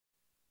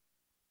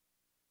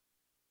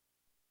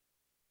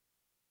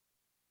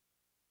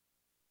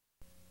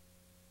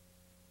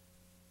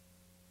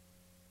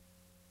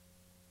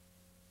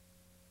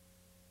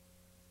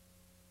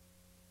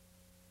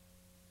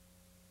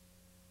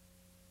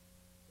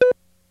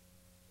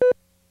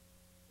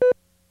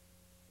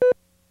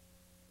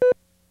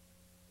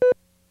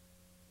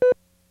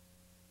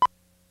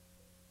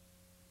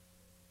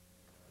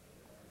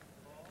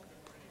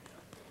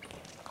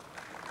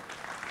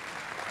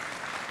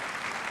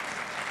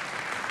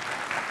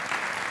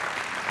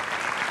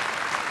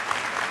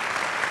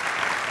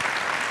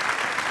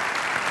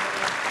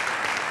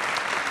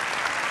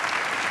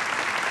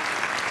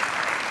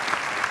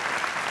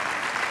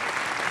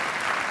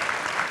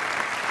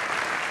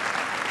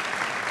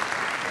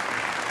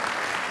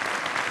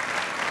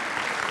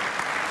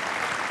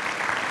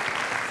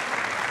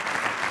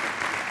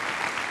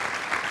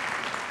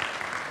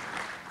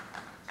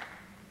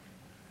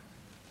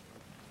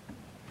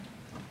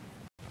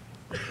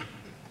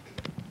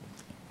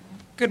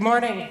Good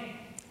morning.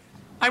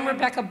 I'm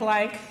Rebecca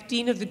Blank,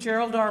 Dean of the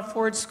Gerald R.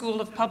 Ford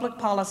School of Public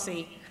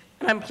Policy,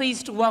 and I'm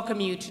pleased to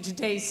welcome you to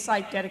today's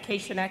site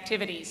dedication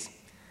activities.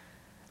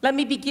 Let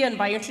me begin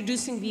by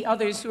introducing the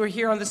others who are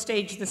here on the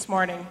stage this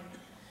morning.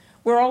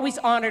 We're always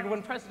honored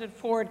when President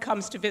Ford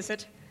comes to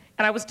visit,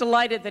 and I was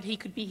delighted that he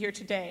could be here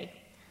today.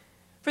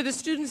 For the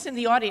students in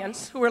the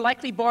audience, who were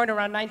likely born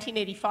around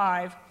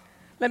 1985,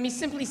 let me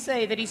simply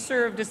say that he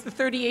served as the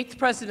 38th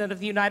President of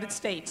the United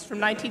States from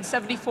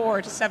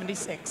 1974 to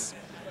 76.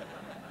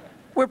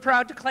 We're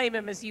proud to claim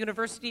him as a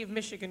University of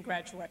Michigan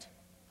graduate.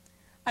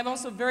 I'm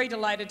also very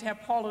delighted to have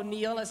Paul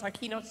O'Neill as our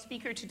keynote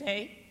speaker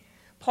today.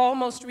 Paul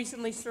most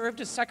recently served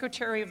as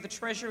Secretary of the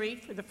Treasury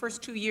for the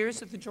first 2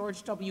 years of the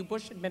George W.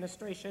 Bush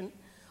administration,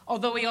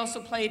 although he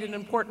also played an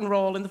important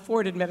role in the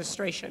Ford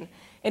administration,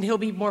 and he'll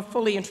be more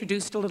fully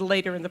introduced a little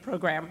later in the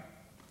program.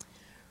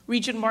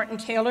 Regent Martin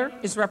Taylor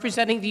is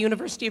representing the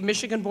University of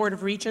Michigan Board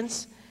of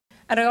Regents,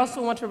 and I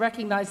also want to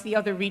recognize the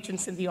other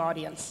regents in the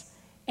audience: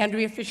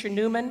 Andrea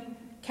Fisher-Newman,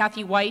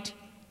 Kathy White,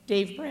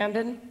 Dave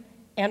Brandon,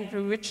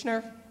 Andrew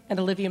Richner, and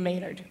Olivia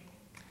Maynard.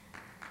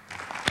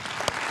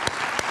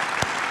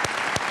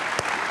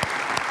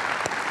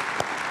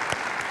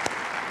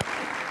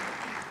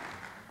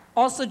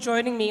 Also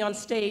joining me on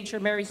stage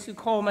are Mary Sue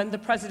Coleman, the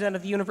President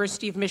of the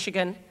University of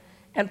Michigan,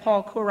 and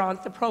Paul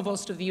Courant, the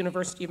Provost of the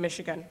University of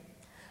Michigan.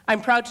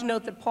 I'm proud to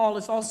note that Paul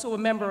is also a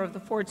member of the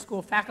Ford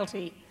School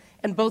faculty,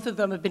 and both of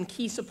them have been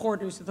key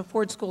supporters of the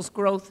Ford School's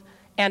growth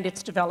and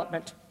its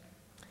development.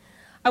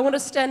 I want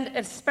to extend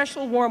a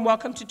special warm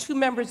welcome to two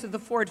members of the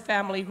Ford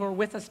family who are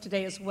with us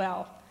today as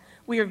well.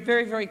 We are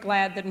very, very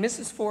glad that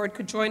Mrs. Ford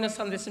could join us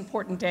on this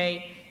important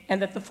day,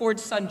 and that the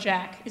Ford's son,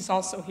 Jack, is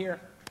also here.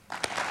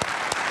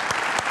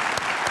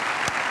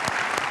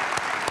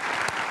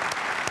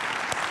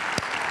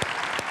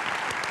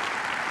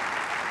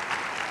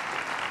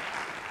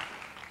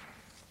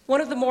 One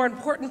of the more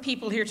important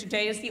people here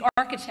today is the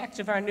architect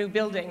of our new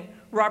building,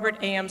 Robert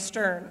A.M.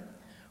 Stern.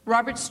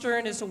 Robert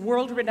Stern is a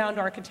world-renowned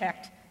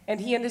architect, and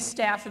he and his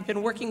staff have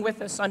been working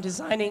with us on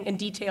designing and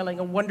detailing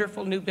a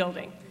wonderful new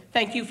building.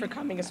 Thank you for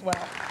coming as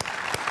well.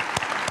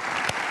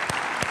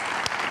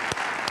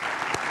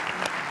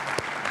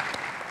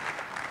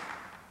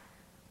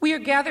 We are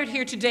gathered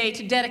here today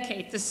to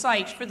dedicate the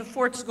site for the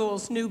Ford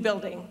School's new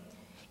building.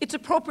 It's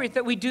appropriate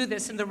that we do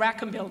this in the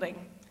Rackham building.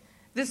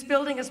 This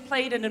building has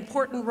played an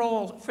important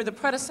role for the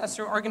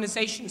predecessor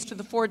organizations to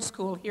the Ford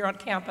School here on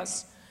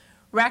campus.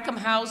 Rackham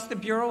housed the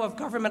Bureau of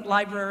Government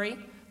Library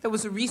that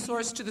was a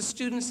resource to the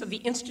students of the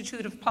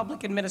Institute of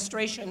Public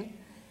Administration,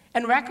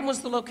 and Rackham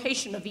was the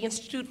location of the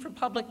Institute for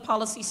Public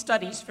Policy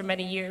Studies for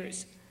many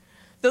years.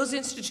 Those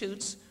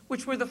institutes,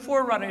 which were the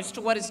forerunners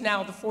to what is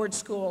now the Ford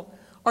School,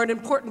 are an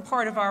important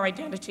part of our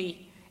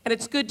identity, and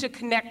it's good to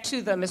connect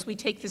to them as we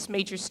take this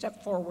major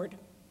step forward.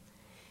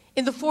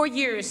 In the 4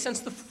 years since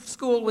the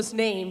school was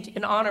named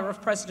in honor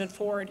of President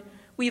Ford,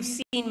 we have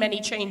seen many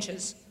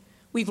changes.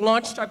 We've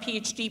launched our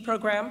PhD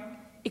program,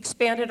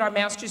 expanded our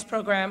master's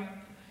program,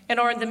 and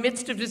are in the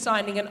midst of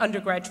designing an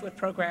undergraduate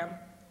program.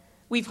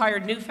 We've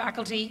hired new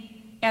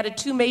faculty, added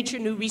 2 major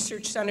new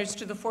research centers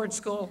to the Ford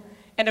School,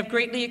 and have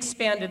greatly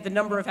expanded the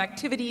number of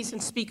activities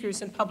and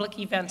speakers and public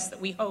events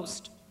that we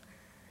host.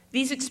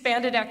 These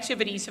expanded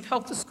activities have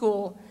helped the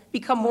school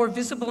become more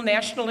visible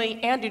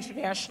nationally and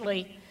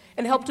internationally,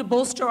 and help to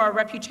bolster our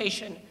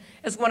reputation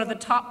as one of the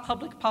top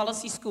public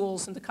policy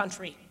schools in the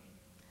country.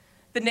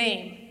 The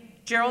name,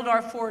 Gerald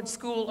R. Ford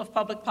School of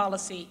Public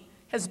Policy,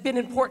 has been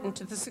important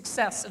to the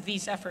success of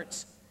these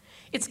efforts.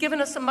 It's given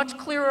us a much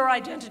clearer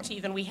identity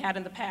than we had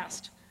in the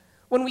past.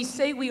 When we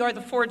say we are the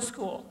Ford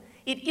School,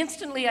 it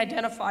instantly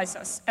identifies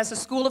us as a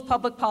school of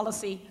public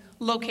policy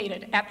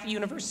located at the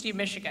University of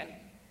Michigan.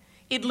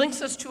 It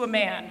links us to a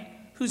man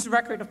whose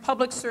record of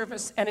public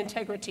service and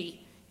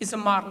integrity is a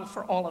model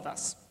for all of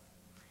us.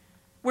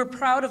 We're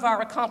proud of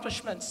our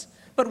accomplishments,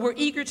 but we're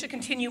eager to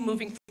continue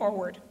moving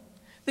forward.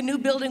 The new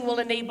building will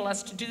enable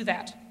us to do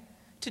that.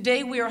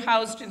 Today, we are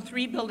housed in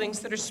 3 buildings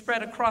that are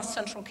spread across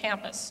Central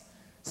Campus.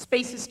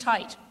 Space is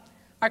tight.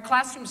 Our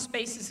classroom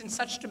space is in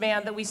such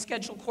demand that we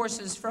schedule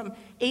courses from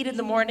 8 in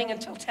the morning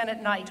until 10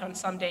 at night on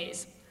some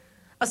days.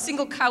 A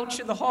single couch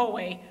in the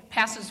hallway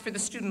passes for the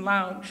student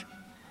lounge.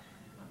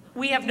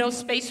 We have no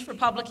space for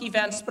public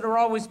events, but are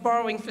always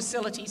borrowing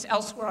facilities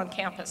elsewhere on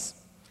campus.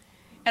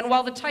 And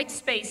while the tight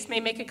space may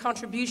make a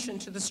contribution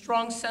to the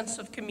strong sense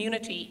of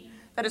community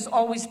that has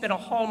always been a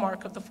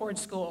hallmark of the Ford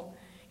School,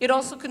 it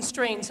also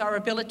constrains our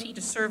ability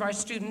to serve our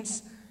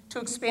students, to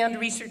expand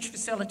research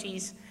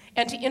facilities,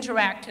 and to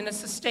interact in a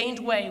sustained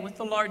way with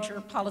the larger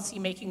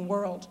policy-making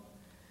world.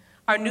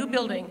 Our new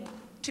building,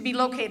 to be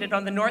located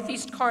on the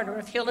northeast corner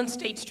of Hill and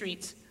State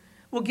Streets,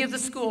 will give the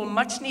school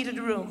much-needed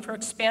room for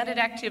expanded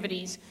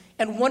activities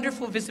and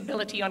wonderful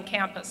visibility on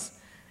campus.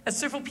 As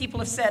several people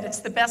have said, it's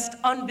the best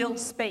unbuilt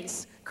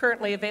space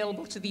currently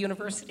available to the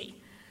university.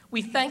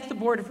 We thank the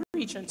Board of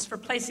Regents for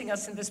placing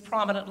us in this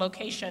prominent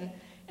location,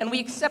 and we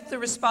accept the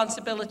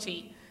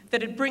responsibility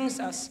that it brings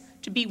us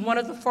to be one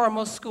of the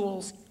foremost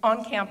schools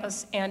on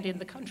campus and in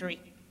the country.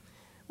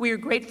 We are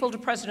grateful to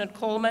President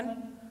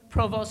Coleman,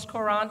 Provost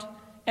Courant,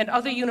 and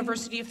other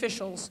university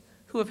officials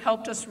who have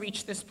helped us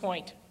reach this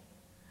point.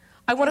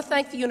 I want to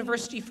thank the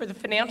university for the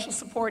financial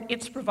support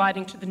it's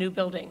providing to the new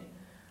building.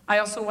 I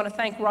also want to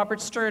thank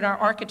Robert Stern, our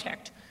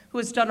architect, who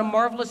has done a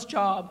marvelous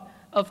job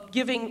of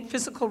giving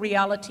physical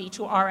reality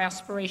to our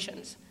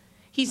aspirations.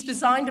 He's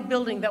designed a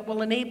building that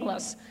will enable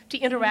us to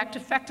interact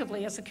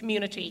effectively as a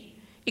community,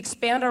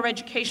 expand our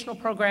educational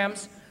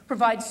programs,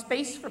 provide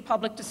space for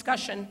public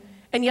discussion,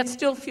 and yet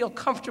still feel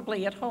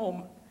comfortably at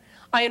home.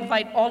 I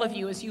invite all of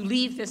you, as you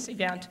leave this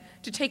event,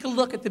 to take a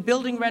look at the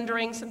building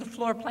renderings and the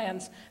floor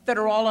plans that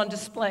are all on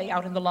display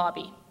out in the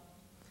lobby.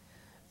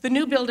 The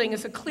new building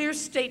is a clear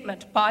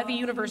statement by the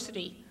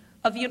university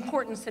of the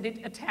importance that it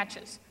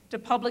attaches to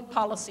public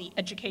policy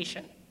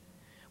education.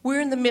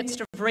 We're in the midst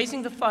of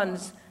raising the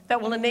funds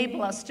that will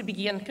enable us to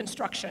begin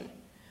construction.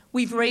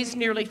 We've raised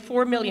nearly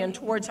 $4 million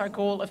towards our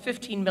goal of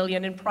 $15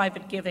 million in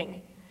private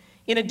giving.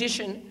 In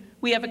addition,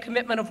 we have a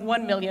commitment of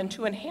 $1 million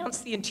to enhance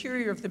the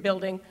interior of the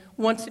building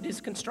once it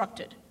is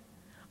constructed.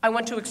 I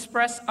want to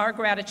express our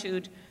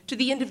gratitude to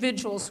the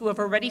individuals who have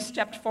already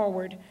stepped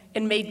forward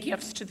and made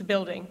gifts to the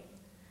building.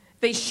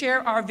 They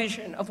share our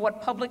vision of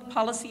what public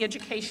policy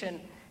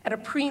education at a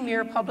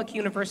premier public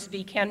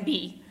university can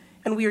be,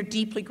 and we are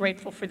deeply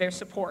grateful for their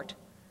support.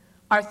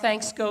 Our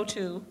thanks go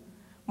to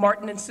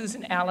Martin and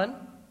Susan Allen,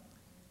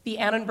 the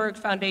Annenberg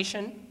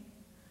Foundation,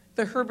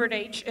 the Herbert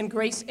H. and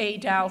Grace A.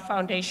 Dow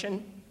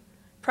Foundation,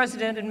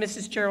 President and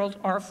Mrs. Gerald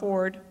R.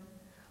 Ford,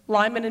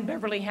 Lyman and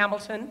Beverly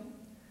Hamilton,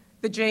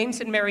 the James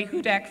and Mary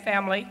Hudak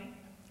family,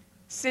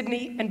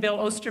 Sydney and Bill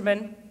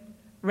Osterman,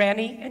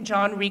 Ranny and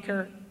John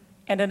Reeker,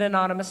 and an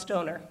anonymous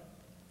donor.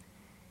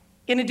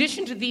 In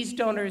addition to these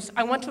donors,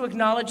 I want to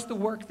acknowledge the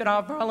work that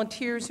our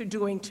volunteers are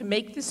doing to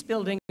make this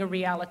building a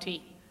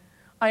reality.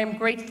 I am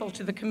grateful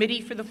to the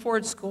Committee for the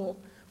Ford School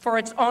for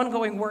its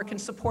ongoing work in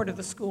support of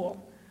the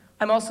school.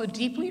 I'm also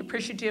deeply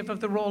appreciative of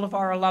the role of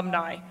our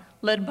alumni,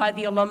 led by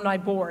the Alumni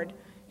Board,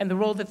 and the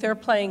role that they're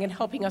playing in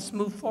helping us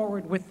move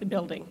forward with the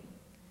building.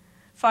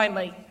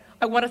 Finally,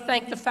 I want to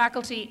thank the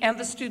faculty and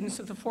the students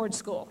of the Ford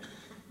School.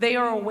 They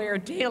are aware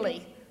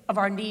daily of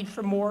our need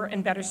for more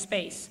and better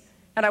space,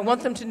 and I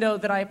want them to know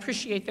that I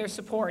appreciate their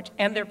support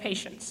and their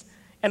patience,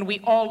 and we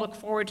all look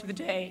forward to the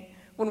day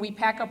when we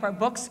pack up our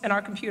books and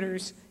our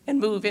computers and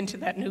move into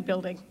that new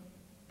building.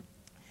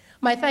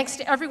 My thanks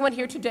to everyone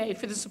here today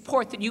for the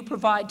support that you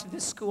provide to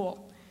this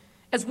school.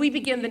 As we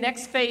begin the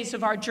next phase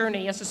of our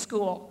journey as a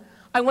school,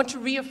 I want to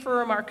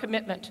reaffirm our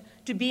commitment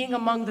to being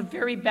among the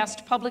very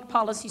best public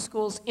policy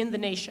schools in the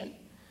nation.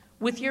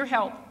 With your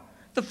help,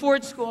 the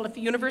Ford School at the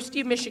University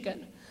of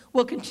Michigan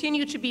will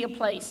continue to be a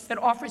place that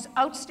offers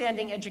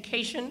outstanding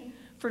education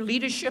for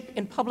leadership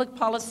in public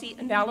policy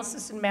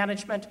analysis and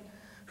management,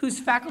 whose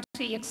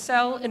faculty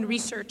excel in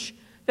research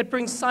that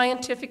brings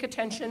scientific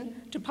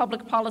attention to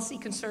public policy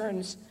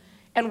concerns,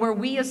 and where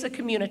we as a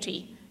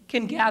community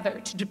can gather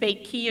to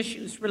debate key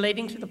issues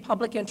relating to the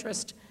public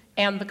interest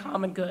and the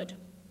common good.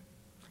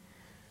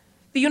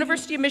 The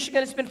University of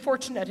Michigan has been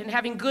fortunate in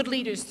having good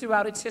leaders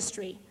throughout its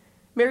history.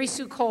 Mary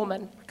Sue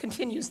Coleman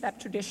continues that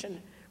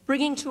tradition,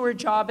 bringing to her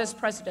job as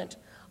president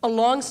a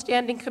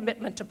long-standing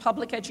commitment to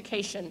public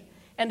education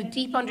and a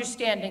deep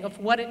understanding of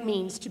what it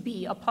means to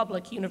be a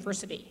public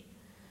university.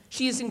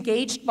 She is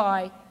engaged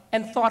by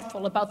and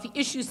thoughtful about the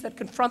issues that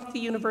confront the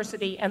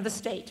university and the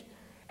state,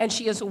 and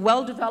she has a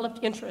well-developed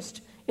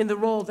interest in the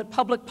role that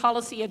public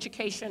policy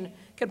education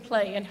can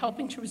play in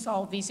helping to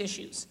resolve these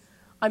issues.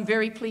 I'm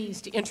very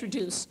pleased to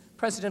introduce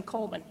President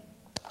Coleman.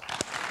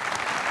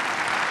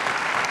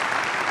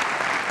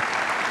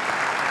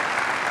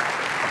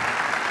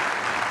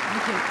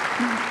 Thank you.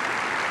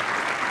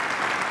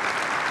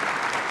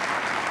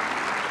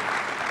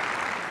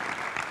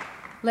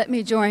 Let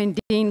me join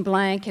Dean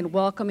Blank in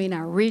welcoming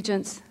our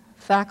regents,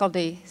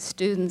 faculty,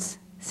 students,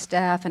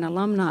 staff, and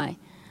alumni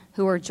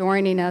who are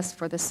joining us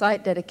for the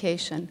site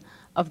dedication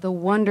of the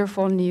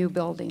wonderful new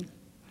building.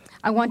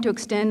 I want to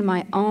extend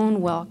my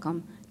own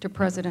welcome to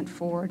President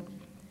Ford,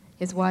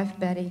 his wife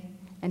Betty,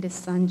 and his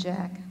son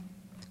Jack.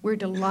 We're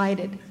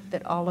delighted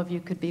that all of you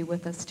could be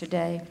with us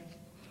today.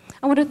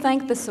 I want to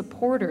thank the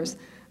supporters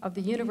of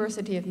the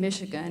University of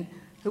Michigan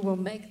who will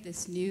make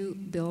this new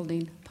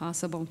building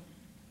possible.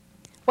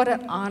 What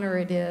an honor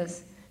it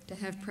is to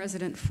have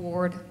President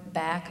Ford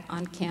back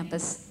on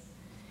campus.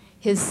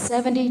 His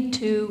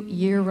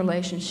 72-year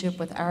relationship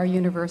with our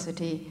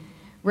university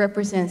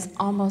represents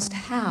almost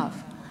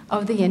half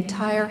of the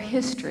entire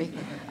history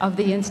of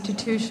the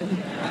institution.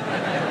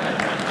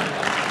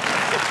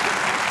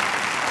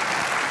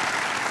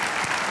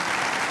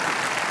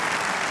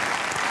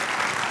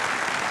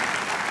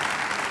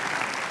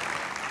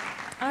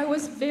 I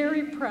was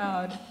very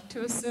proud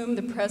to assume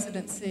the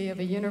presidency of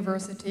a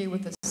university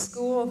with a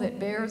school that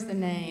bears the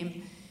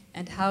name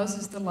and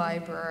houses the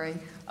library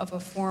of a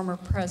former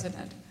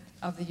president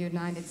of the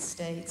United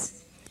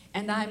States.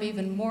 And I'm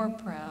even more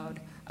proud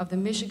of the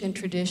Michigan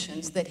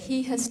traditions that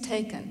he has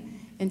taken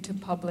into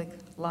public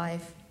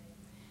life.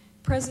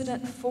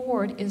 President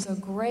Ford is a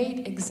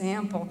great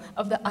example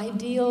of the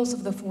ideals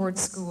of the Ford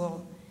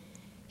School.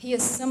 He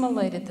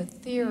assimilated the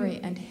theory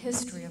and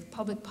history of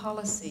public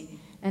policy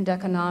and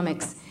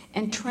economics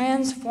and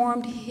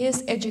transformed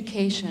his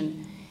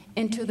education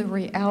into the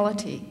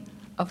reality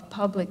of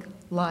public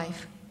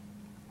life.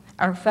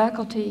 Our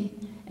faculty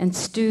and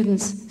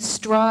students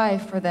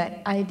strive for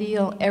that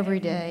ideal every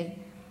day,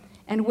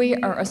 and we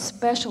are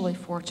especially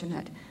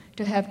fortunate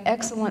to have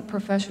excellent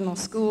professional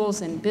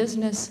schools in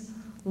business,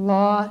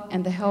 law,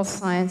 and the health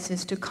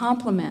sciences to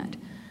complement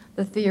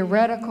the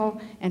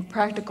theoretical and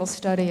practical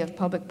study of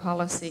public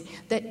policy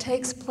that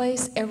takes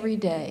place every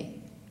day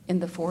in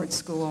the Ford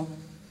School.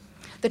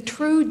 The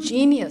true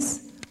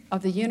genius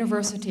of the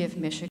University of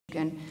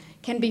Michigan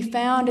can be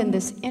found in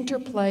this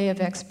interplay of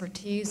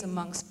expertise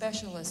among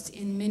specialists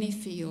in many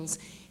fields,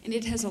 and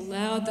it has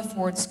allowed the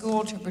Ford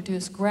School to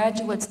produce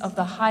graduates of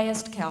the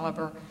highest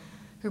caliber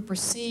who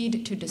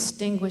proceed to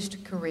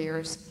distinguished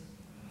careers.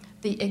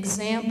 The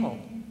example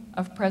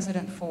of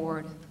President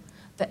Ford,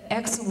 the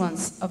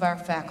excellence of our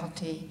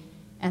faculty,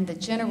 and the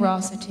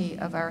generosity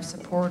of our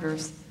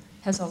supporters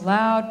has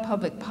allowed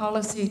public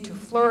policy to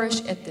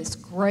flourish at this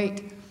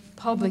great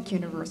public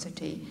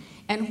university.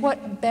 And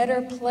what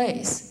better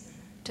place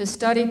to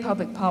study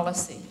public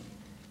policy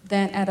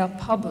than at a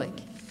public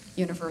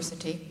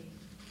university?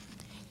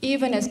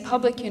 Even as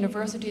public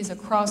universities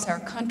across our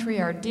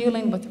country are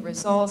dealing with the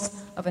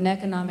results of an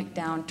economic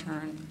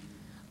downturn,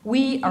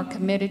 we are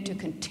committed to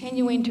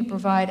continuing to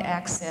provide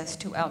access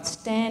to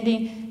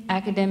outstanding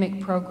academic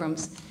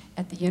programs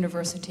at the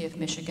University of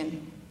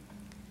Michigan.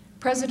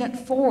 President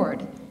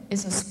Ford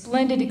is a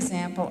splendid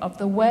example of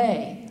the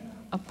way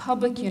a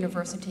public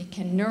university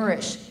can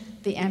nourish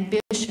the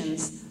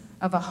ambitions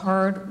of a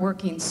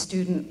hard-working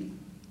student.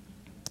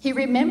 He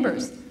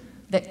remembers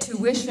that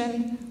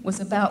tuition was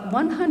about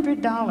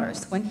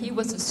 $100 when he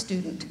was a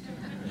student.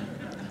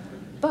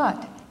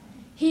 But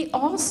he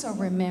also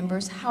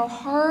remembers how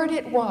hard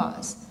it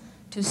was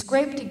to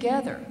scrape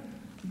together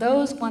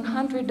those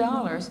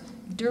 $100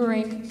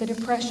 during the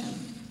Depression.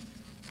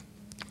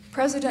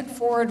 President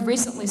Ford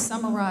recently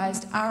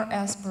summarized our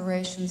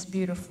aspirations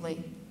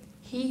beautifully.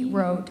 He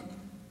wrote,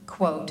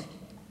 quote,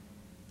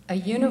 "A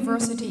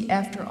university,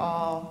 after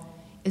all,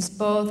 is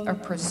both a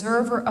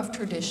preserver of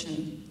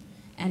tradition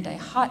and a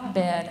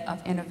hotbed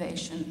of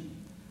innovation.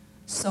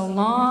 So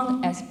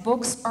long as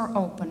books are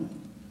open,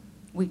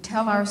 we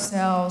tell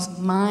ourselves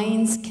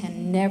minds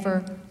can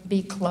never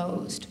be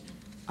closed,"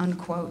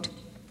 unquote.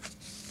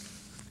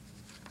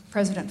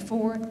 President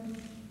Ford,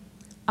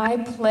 I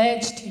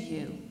pledge to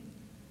you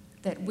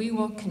that we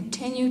will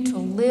continue to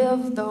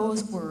live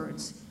those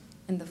words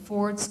in the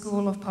Ford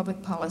School of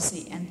Public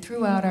Policy and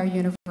throughout our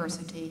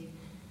university.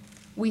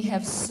 We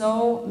have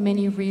so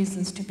many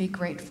reasons to be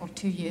grateful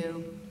to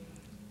you,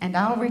 and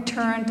I'll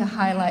return to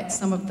highlight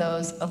some of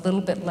those a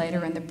little bit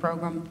later in the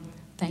program.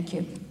 Thank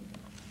you.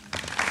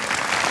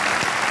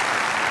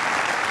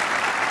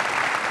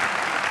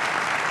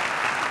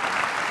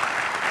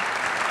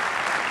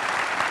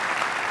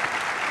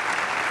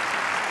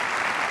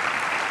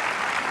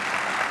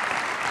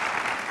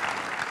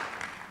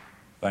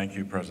 Thank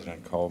you,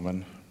 President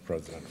Coleman,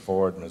 President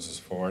Ford, Mrs.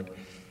 Ford.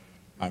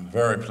 I'm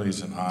very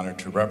pleased and honored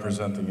to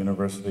represent the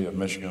University of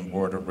Michigan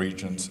Board of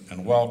Regents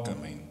in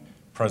welcoming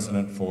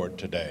President Ford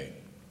today.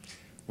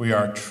 We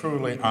are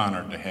truly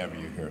honored to have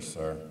you here,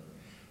 sir.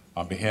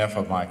 On behalf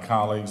of my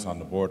colleagues on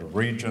the Board of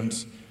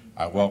Regents,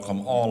 I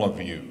welcome all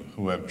of you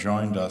who have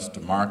joined us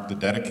to mark the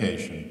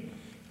dedication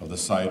of the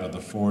site of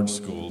the Ford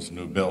School's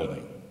new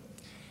building.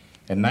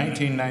 In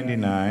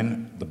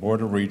 1999, the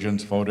Board of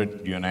Regents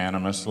voted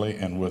unanimously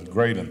and with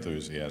great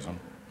enthusiasm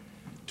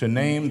to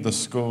name the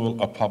School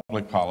of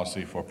Public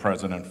Policy for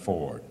President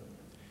Ford.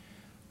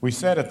 We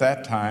said at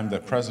that time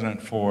that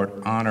President Ford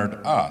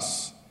honored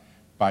us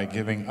by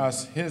giving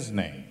us his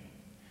name,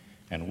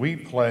 and we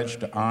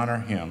pledged to honor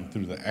him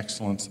through the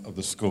excellence of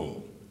the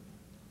school.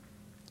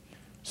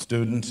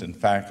 Students and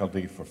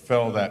faculty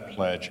fulfill that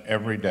pledge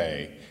every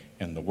day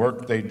in the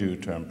work they do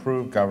to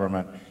improve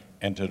government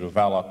and to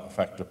develop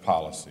effective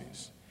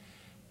policies.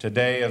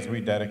 Today, as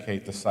we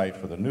dedicate the site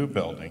for the new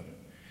building,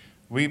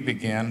 we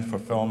begin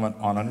fulfillment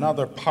on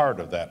another part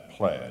of that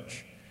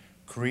pledge,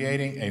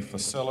 creating a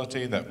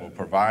facility that will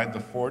provide the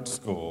Ford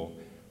School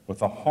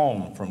with a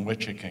home from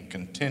which it can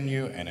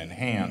continue and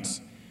enhance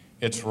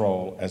its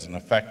role as an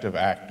effective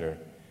actor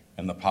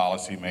in the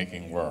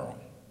policy-making world.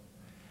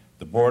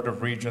 The Board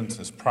of Regents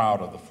is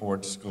proud of the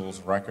Ford School's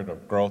record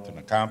of growth and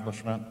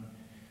accomplishment.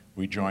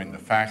 We join the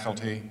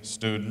faculty,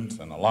 students,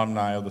 and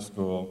alumni of the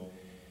school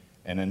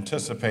in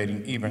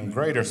anticipating even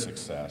greater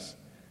success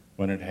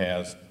when it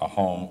has a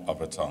home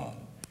of its own.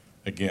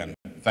 Again,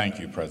 thank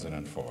you,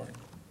 President Ford.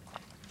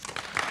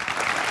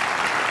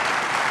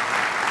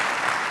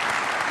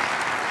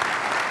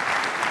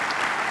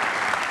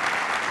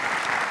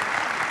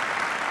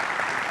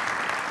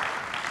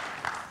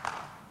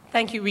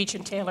 Thank you,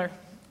 Regent Taylor.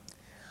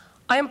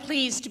 I am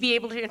pleased to be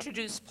able to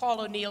introduce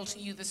Paul O'Neill to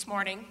you this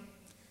morning.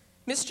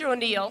 Mr.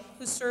 O'Neill,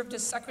 who served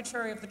as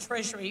Secretary of the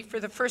Treasury for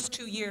the first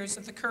 2 years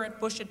of the current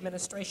Bush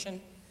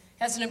administration,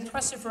 has an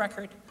impressive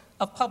record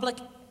of public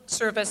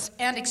service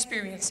and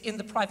experience in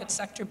the private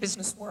sector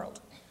business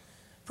world.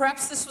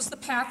 Perhaps this was the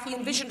path he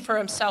envisioned for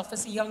himself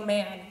as a young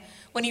man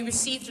when he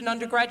received an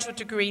undergraduate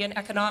degree in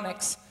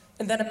economics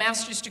and then a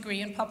master's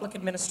degree in public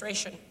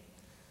administration.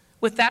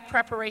 With that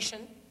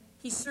preparation,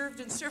 he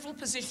served in several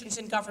positions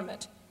in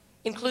government,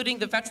 including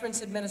the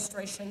Veterans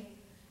Administration,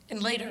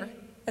 and later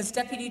as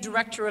Deputy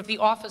Director of the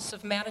Office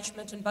of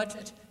Management and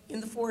Budget in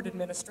the Ford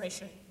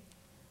administration.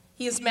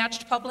 He has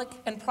matched public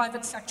and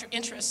private sector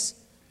interests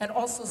and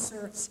also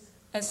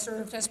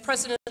served as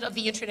President of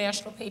the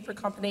International Paper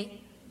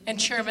Company and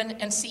Chairman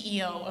and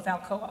CEO of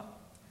Alcoa.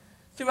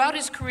 Throughout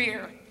his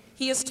career,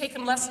 he has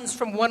taken lessons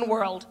from one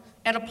world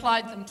and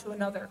applied them to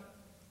another.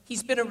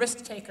 He's been a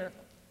risk taker.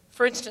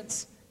 For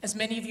instance, as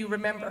many of you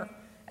remember,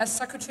 as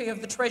Secretary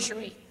of the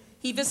Treasury,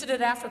 he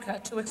visited Africa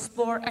to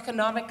explore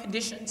economic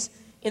conditions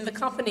in the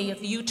company of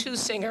the U2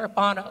 singer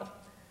Bono.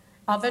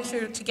 I'll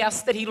venture to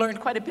guess that he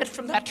learned quite a bit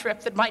from that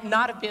trip that might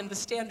not have been the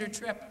standard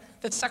trip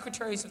that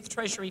Secretaries of the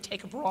Treasury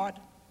take abroad.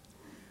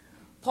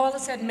 Paul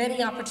has had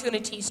many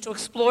opportunities to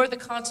explore the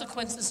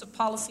consequences of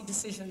policy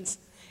decisions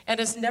and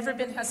has never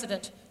been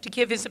hesitant to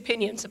give his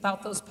opinions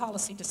about those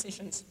policy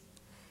decisions.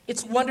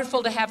 It's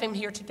wonderful to have him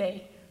here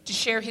today to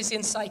share his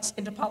insights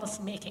into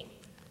policymaking.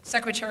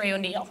 Secretary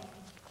O'Neill.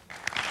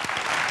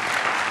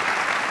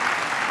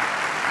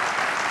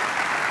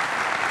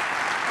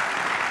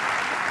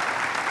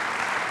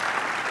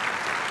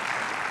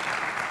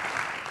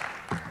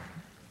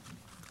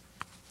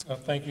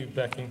 Thank you,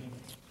 Becky.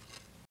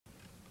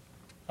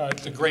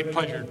 It's a great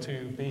pleasure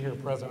to be here,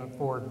 President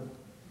Ford,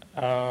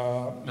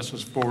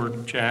 Mrs.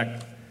 Ford,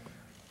 Jack,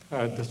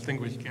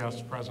 distinguished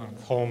guest,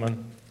 President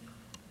Coleman.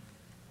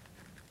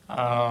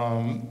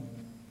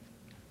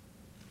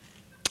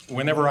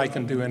 Whenever I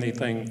can do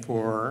anything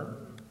for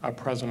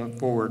President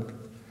Ford,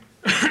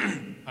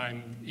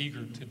 I'm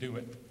eager to do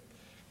it.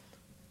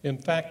 In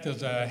fact,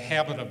 as a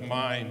habit of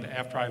mine,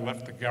 after I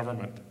left the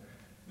government,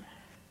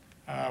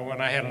 when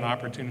I had an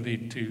opportunity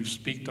to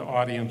speak to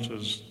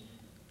audiences,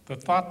 the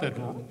thought that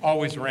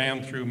always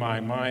ran through my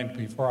mind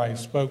before I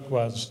spoke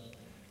was,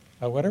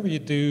 whatever you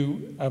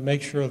do,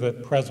 make sure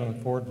that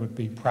President Ford would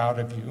be proud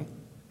of you.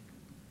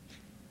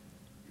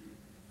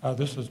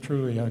 This is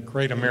truly a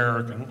great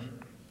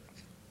American.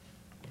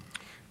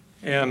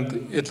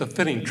 And it's a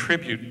fitting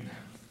tribute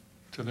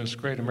to this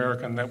great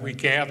American that we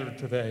gather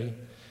today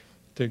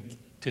to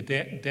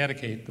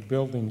dedicate the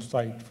building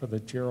site for the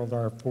Gerald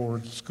R.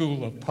 Ford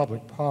School of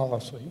Public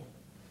Policy.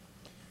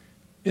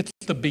 It's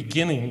the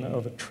beginning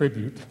of a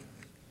tribute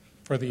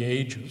for the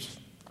ages,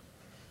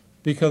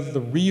 because the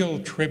real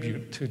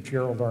tribute to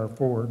Gerald R.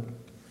 Ford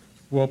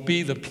will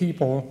be the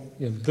people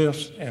in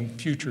this and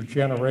future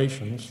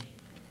generations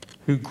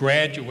who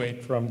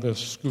graduate from this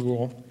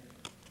school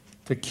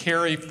to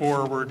carry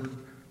forward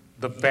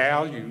the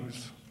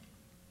values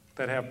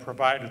that have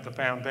provided the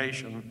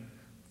foundation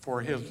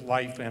for his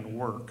life and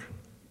work.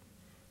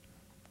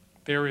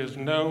 There is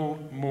no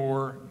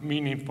more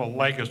meaningful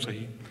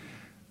legacy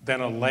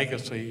than a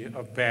legacy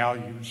of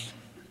values.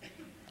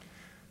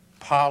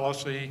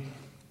 Policy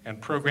and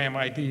program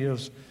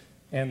ideas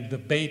and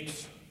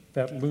debates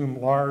that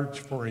loom large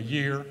for a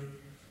year,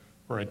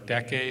 or a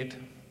decade,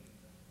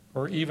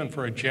 or even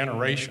for a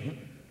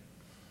generation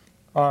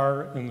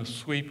are, in the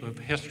sweep of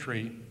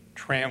history,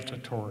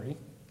 transitory.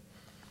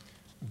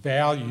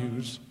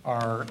 Values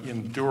are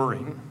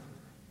enduring.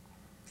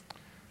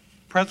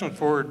 President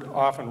Ford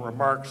often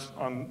remarks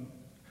on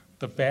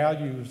the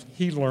values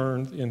he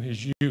learned in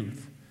his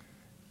youth,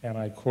 and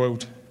I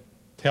quote,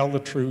 "Tell the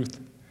truth,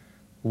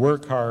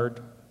 work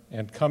hard,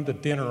 and come to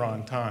dinner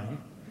on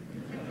time."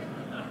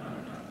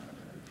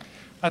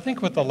 I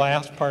think what the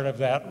last part of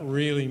that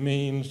really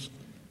means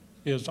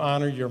is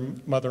honor your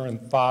mother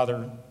and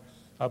father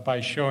by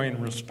showing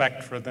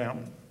respect for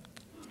them.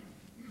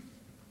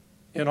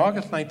 In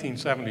August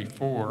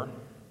 1974,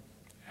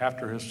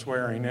 after his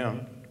swearing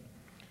in,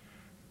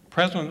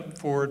 President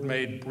Ford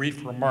made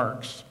brief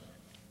remarks.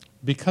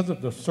 Because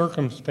of the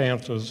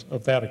circumstances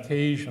of that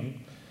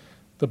occasion,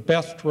 the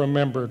best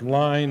remembered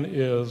line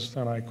is,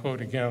 and I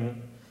quote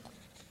again,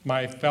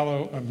 "My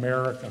fellow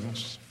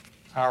Americans,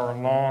 our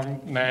long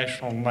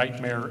national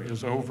nightmare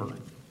is over."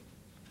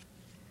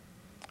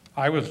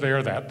 I was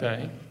there that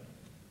day,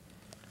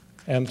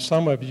 and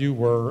some of you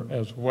were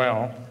as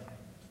well.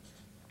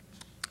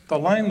 The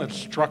line that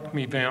struck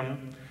me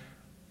then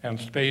and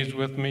stays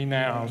with me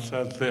now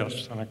says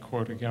this, and I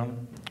quote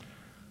again,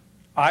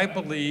 "I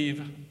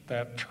believe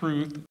that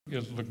truth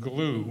is the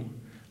glue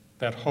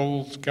that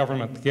holds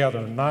government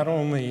together, not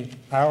only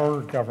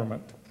our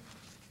government,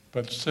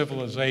 but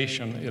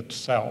civilization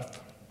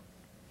itself.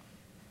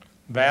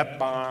 That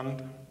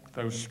bond,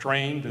 though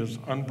strained, is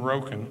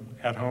unbroken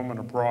at home and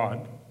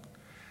abroad."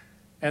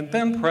 And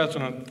then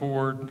President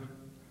Ford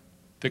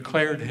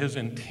declared his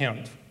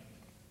intent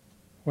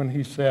when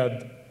he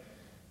said,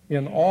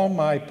 "In all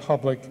my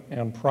public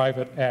and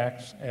private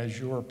acts as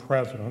your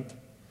president,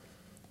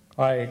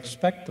 I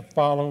expect to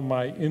follow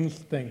my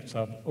instincts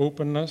of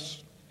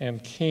openness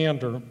and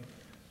candor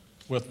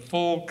with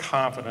full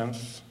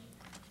confidence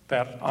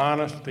that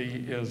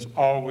honesty is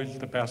always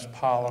the best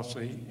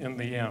policy in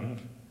the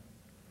end.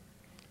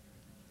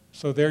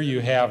 So there you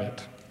have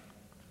it.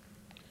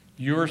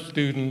 Your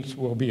students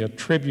will be a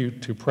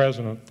tribute to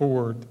President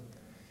Ford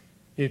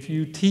if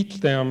you teach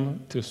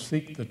them to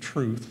seek the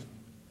truth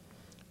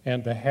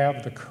and to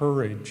have the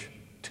courage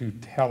to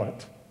tell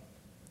it.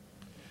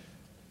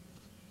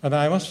 And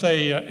I must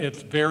say,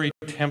 it's very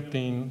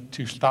tempting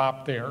to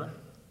stop there,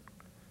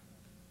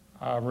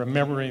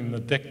 remembering the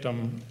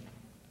dictum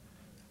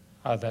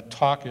that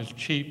talk is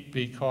cheap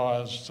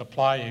because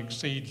supply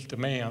exceeds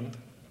demand.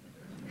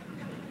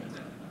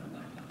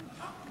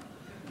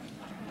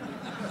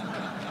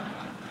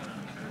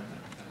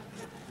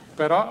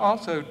 But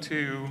also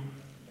to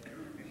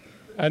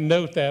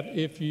note that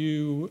if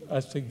you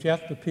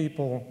suggest to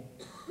people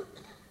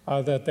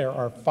that there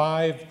are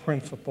 5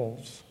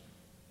 principles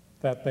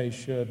that they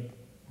should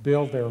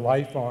build their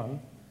life on,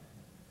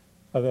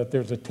 that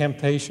there's a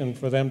temptation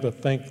for them to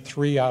think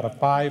 3 out of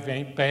 5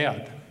 ain't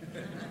bad.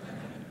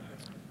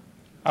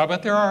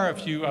 But there are a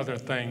few other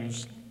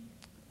things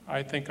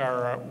I think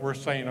are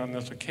worth saying on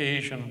this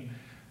occasion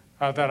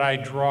that I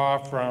draw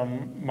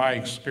from my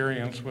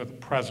experience with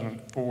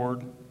President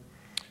Ford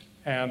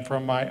and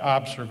from my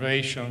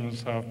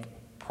observations of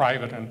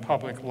private and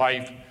public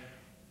life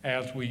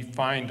as we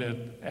find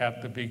it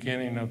at the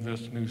beginning of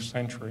this new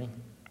century.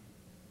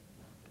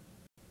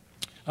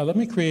 Let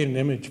me create an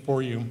image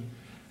for you.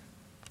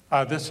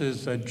 This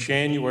is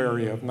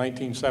January of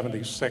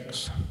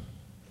 1976,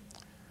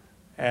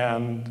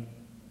 and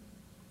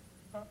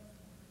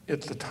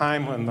it's the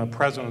time when the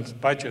president's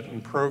budget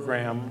and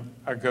program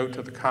go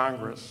to the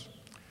Congress.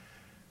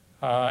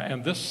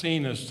 And this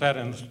scene is set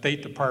in the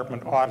State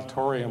Department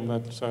auditorium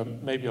that's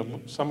maybe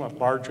somewhat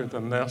larger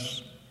than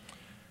this.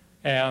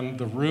 And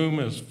the room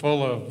is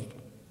full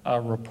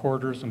of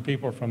reporters and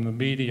people from the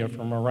media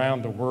from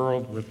around the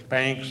world with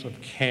banks of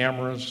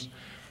cameras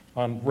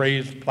on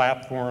raised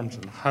platforms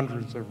and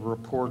hundreds of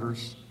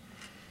reporters.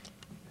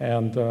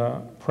 And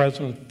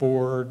President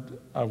Ford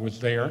was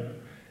there,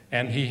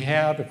 and he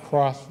had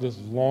across this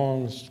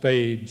long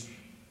stage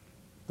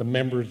the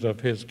members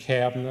of his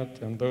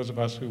cabinet and those of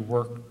us who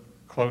worked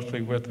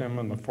closely with him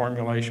in the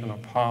formulation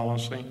of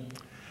policy.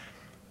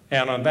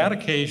 And on that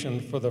occasion,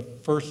 for the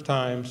first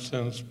time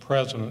since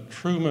President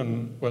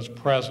Truman was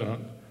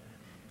president,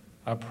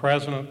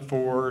 President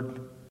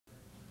Ford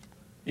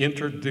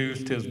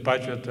introduced his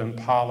budget and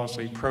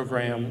policy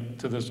program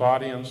to this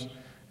audience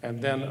and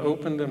then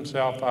opened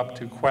himself up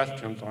to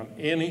questions on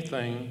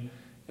anything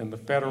in the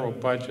federal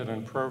budget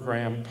and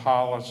program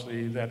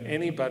policy that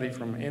anybody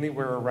from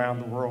anywhere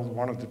around the world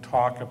wanted to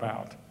talk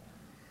about.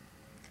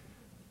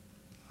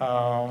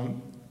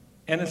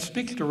 And it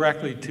speaks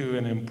directly to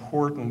an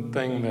important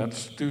thing that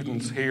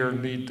students here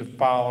need to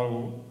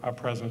follow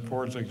President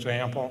Ford's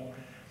example.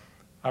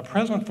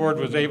 President Ford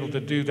was able to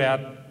do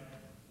that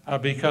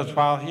because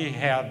while he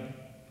had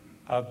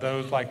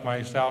those like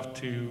myself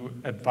to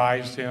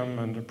advise him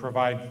and to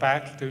provide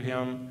facts to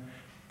him,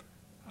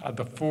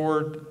 the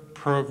Ford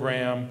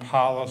program,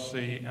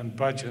 policy, and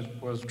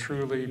budget was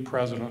truly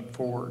President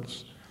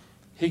Ford's.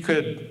 He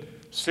could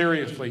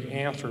seriously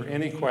answer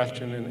any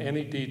question in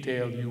any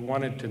detail you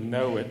wanted to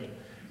know it,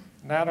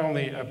 not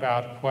only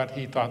about what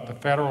he thought the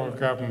federal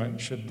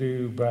government should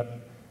do,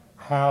 but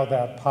how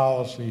that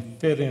policy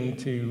fit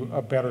into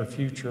a better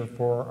future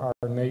for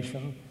our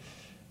nation.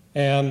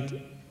 And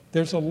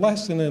there's a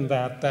lesson in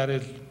that that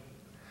is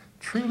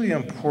truly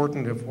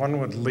important if one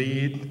would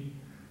lead,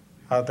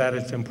 that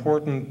it's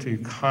important to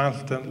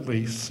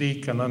constantly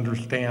seek and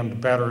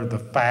understand better the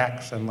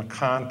facts and the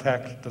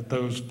context that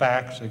those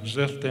facts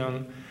exist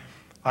in.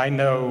 I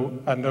know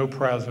no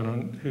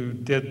president who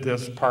did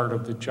this part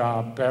of the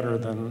job better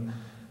than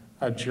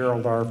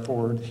Gerald R.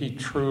 Ford. He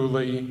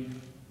truly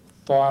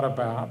thought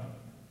about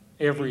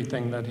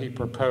everything that he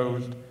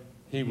proposed.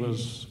 He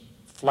was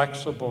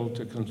flexible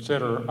to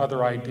consider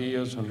other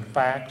ideas and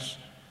facts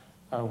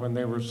when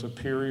they were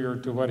superior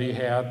to what he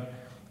had,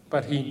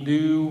 but he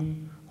knew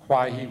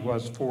why he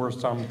was for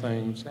some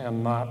things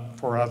and not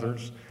for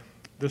others.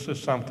 This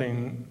is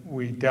something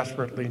we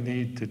desperately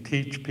need to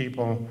teach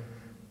people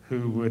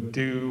who would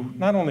do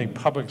not only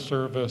public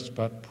service,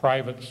 but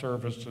private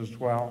service as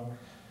well.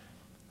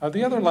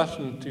 The other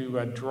lesson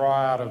to draw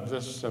out of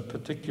this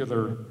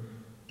particular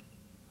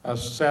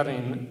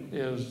setting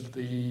is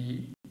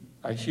the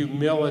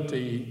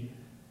humility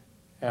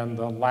and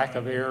the lack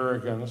of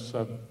arrogance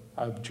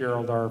of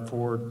Gerald R.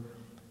 Ford.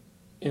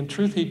 In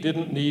truth, he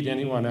didn't need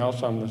anyone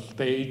else on the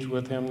stage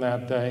with him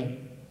that day,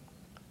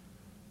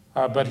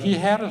 but he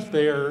had us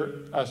there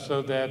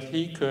so that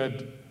he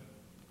could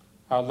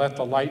let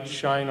the light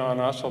shine on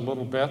us a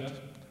little bit,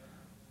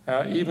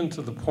 even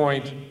to the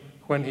point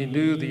when he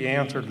knew the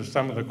answer to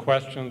some of the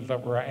questions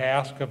that were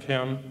asked of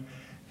him,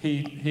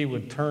 he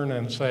would turn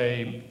and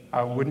say,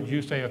 wouldn't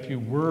you say a few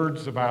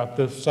words about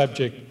this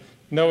subject,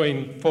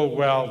 knowing full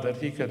well that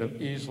he could have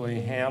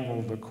easily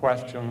handled the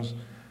questions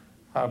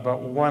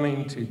but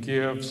wanting to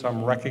give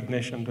some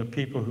recognition to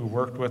people who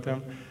worked with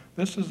him.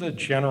 This is a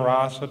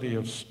generosity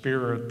of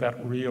spirit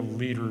that real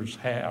leaders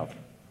have.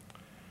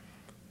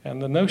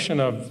 And the notion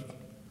of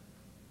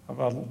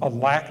a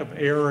lack of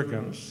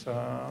arrogance,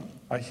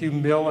 a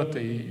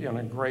humility in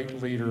a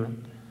great leader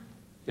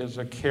is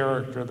a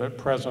character that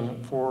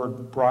President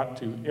Ford brought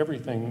to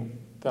everything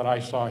that I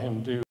saw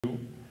him do.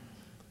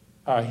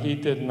 He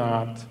did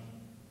not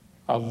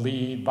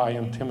lead by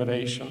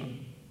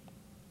intimidation.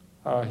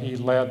 He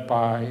led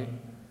by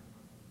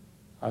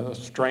the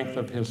strength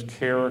of his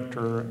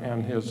character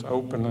and his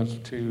openness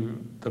to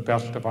the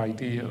best of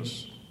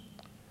ideas.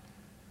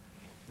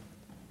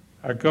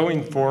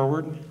 Going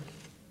forward,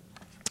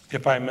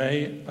 if I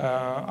may,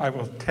 I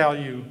will tell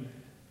you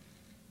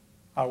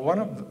one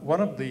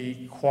of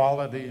the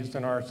qualities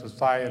in our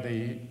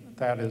society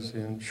that is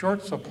in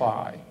short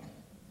supply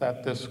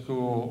that this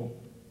school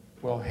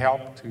will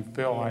help to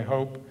fill, I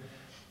hope,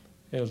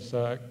 is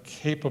a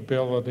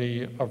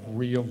capability of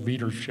real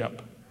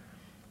leadership.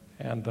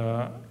 And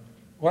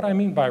what I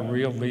mean by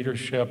real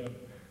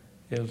leadership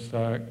is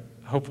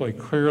hopefully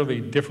clearly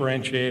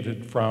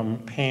differentiated from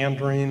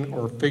pandering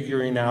or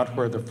figuring out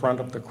where the front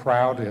of the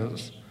crowd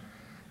is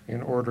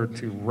in order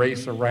to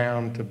race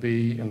around to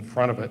be in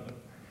front of it.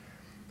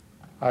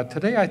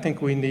 Today, I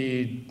think we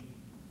need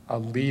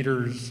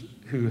leaders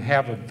who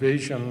have a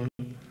vision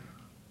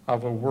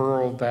of a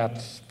world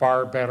that's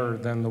far better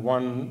than the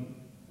one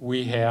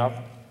we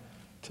have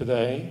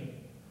today,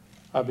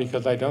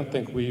 because I don't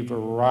think we've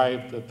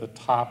arrived at the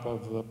top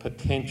of the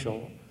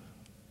potential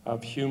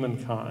of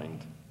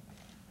humankind.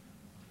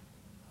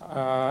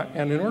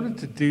 And in order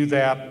to do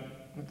that,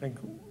 I think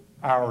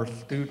our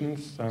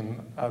students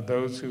and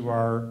those who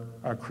are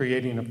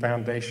creating a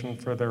foundation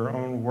for their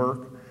own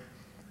work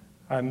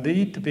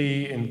need to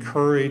be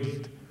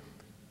encouraged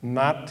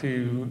not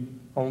to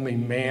only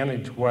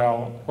manage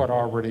well what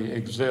already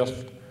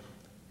exists,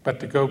 but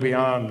to go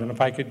beyond. And if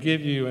I could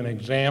give you an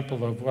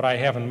example of what I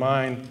have in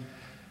mind,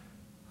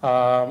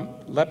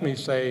 let me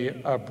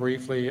say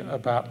briefly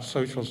about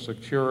Social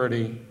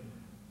Security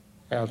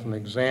as an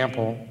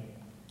example.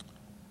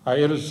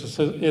 It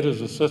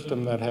is a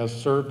system that has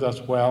served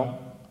us well,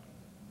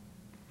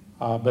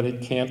 but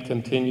it can't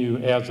continue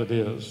as it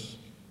is.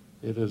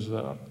 It is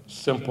a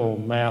simple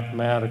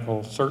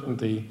mathematical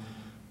certainty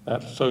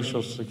that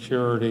Social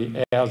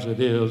Security as it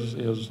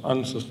is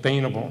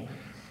unsustainable.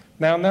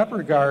 Now, in that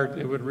regard,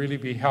 it would really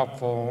be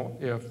helpful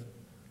if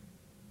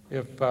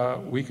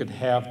we could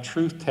have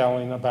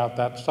truth-telling about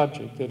that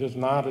subject. It is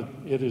not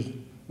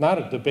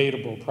a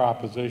debatable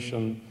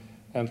proposition,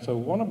 and so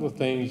one of the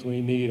things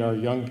we need our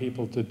young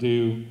people to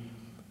do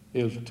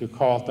is to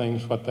call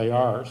things what they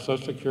are.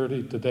 Social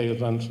Security today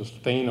is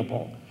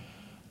unsustainable.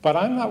 But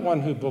I'm not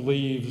one who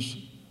believes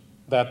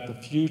that the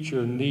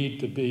future need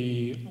to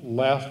be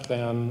less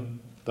than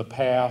the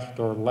past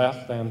or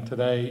less than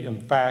today. In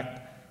fact,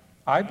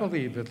 I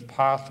believe it's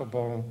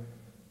possible,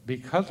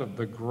 because of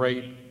the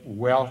great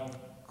wealth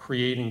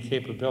creating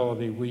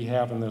capability we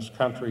have in this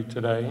country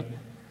today,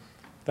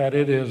 that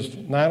it is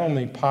not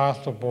only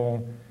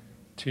possible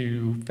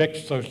to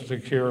fix Social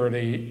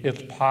Security,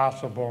 it's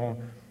possible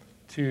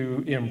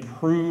to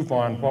improve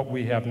on what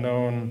we have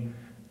known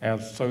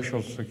as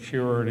Social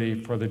Security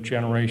for the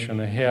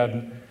generation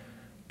ahead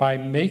by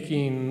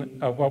making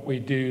what we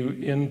do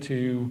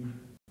into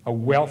a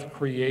wealth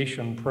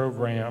creation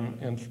program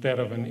instead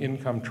of an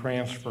income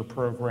transfer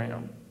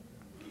program.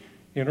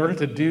 In order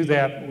to do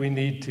that, we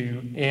need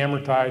to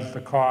amortize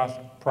the cost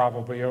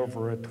probably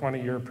over a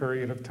 20-year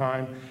period of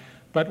time,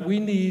 but we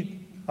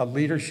need a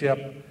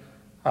leadership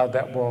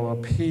that will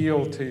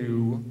appeal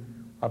to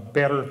a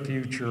better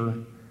future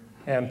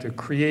and to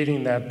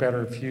creating that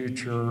better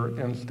future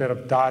instead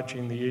of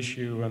dodging the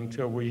issue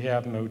until we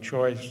have no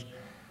choice.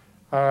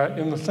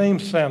 In the same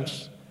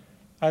sense,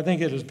 I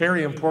think it is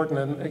very important,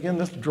 and again,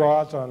 this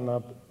draws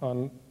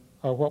on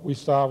what we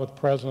saw with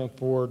President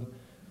Ford.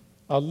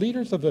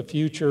 Leaders of the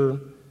future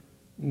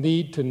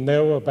need to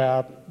know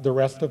about the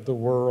rest of the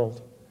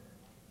world.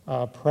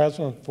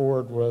 President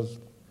Ford was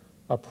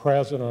a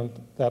president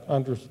that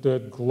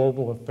understood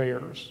global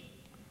affairs.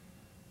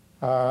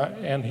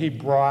 And he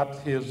brought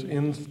his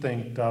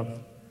instinct of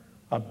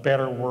a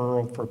better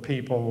world for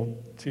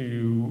people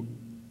to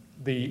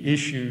the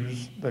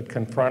issues that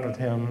confronted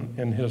him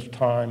in his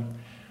time.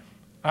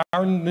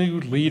 Our new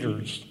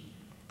leaders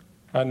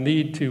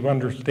need to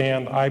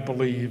understand, I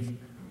believe,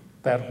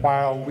 that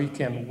while we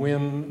can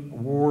win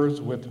wars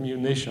with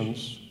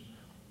munitions,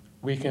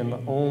 we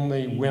can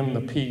only win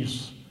the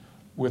peace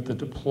with the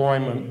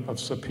deployment of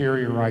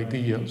superior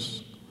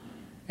ideas.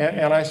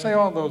 And I say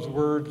all those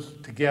words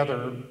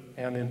together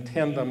and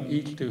intend them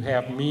each to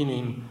have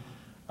meaning.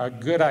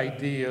 Good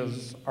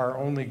ideas are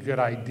only good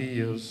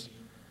ideas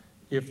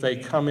if they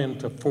come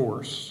into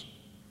force.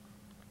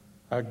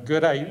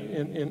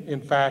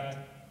 In fact,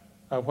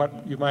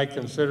 what you might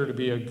consider to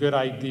be a good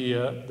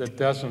idea that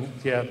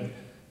doesn't get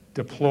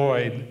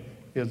deployed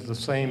is the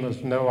same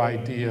as no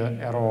idea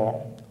at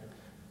all.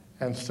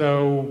 And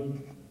so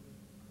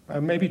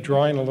maybe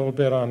drawing a little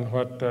bit on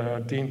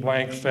what Dean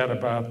Blank said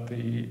about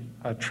the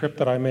trip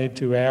that I made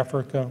to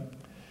Africa.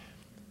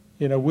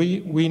 You know,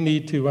 we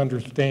need to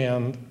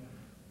understand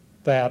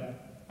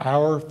that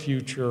our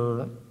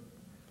future,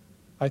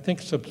 I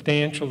think,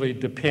 substantially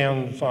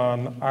depends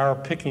on our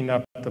picking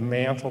up the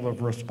mantle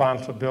of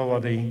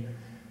responsibility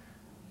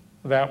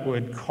that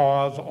would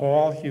cause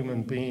all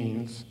human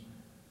beings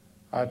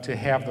to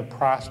have the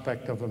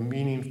prospect of a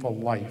meaningful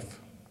life.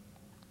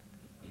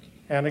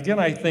 And again,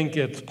 I think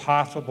it's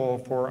possible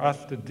for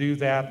us to do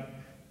that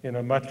in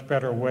a much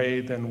better way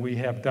than we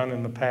have done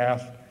in the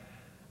past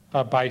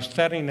by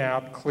setting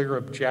out clear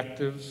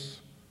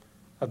objectives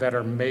that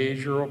are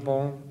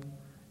measurable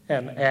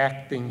and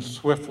acting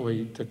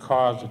swiftly to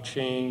cause a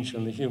change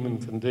in the human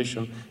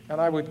condition. And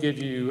I would give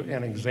you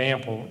an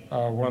example,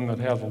 one that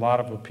has a lot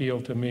of appeal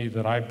to me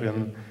that I've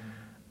been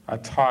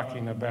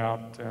talking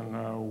about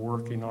and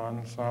working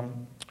on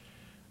some.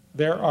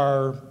 There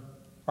are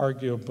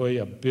arguably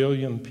 1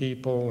 billion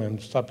people in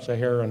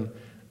sub-Saharan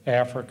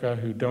Africa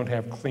who don't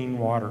have clean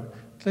water.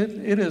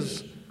 It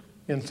is,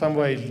 in some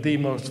ways, the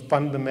most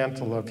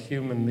fundamental of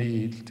human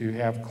needs to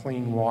have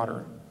clean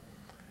water.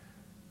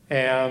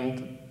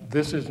 And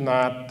this is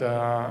not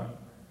a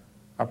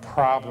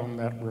problem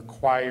that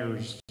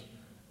requires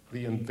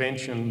the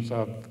inventions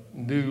of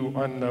new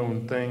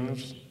unknown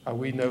things.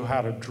 We know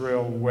how to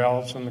drill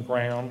wells in the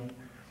ground.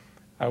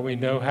 We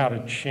know how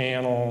to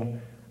channel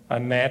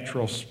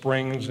natural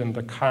springs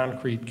into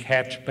concrete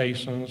catch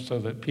basins so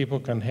that people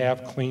can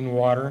have clean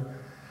water.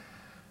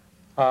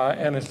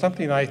 And it's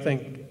something I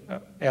think,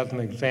 as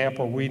an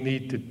example, we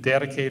need to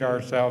dedicate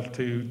ourselves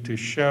to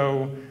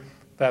show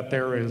that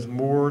there is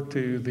more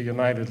to the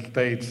United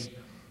States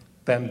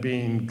than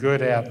being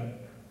good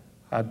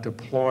at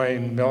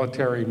deploying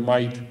military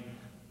might,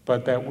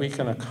 but that we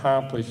can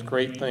accomplish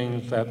great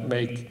things that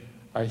make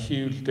a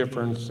huge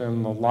difference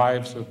in the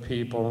lives of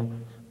people.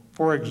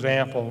 For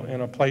example,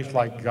 in a place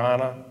like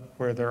Ghana,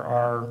 where there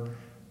are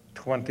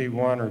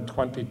 21 or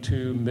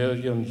 22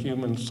 million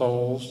human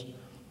souls,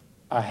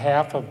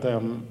 half of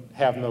them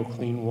have no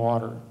clean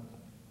water.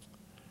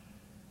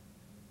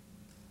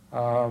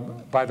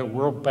 By the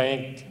World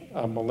Bank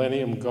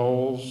Millennium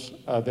Goals,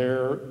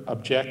 their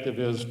objective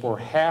is for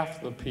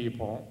half the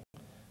people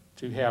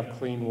to have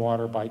clean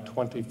water by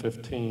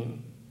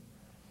 2015.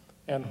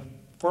 And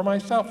for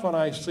myself, when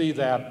I see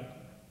that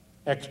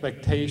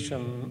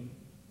expectation,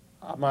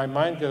 my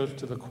mind goes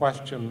to the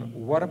question,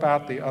 what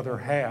about the other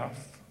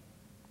half,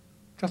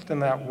 just in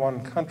that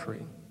one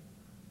country?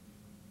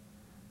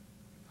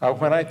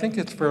 When I think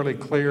it's fairly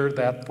clear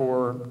that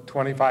for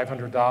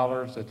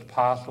 $2,500, it's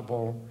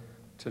possible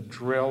to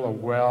drill a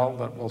well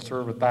that will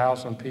serve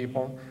 1,000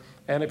 people.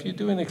 And if you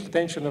do an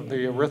extension of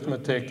the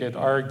arithmetic, it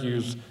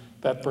argues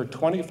that for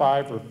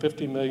 $25 or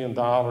 $50 million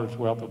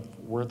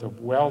worth of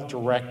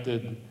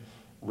well-directed,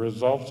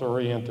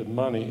 results-oriented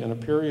money, in a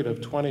period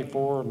of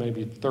 24,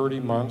 maybe 30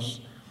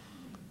 months,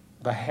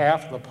 the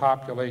half the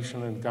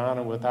population in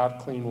Ghana without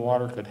clean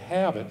water could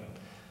have it.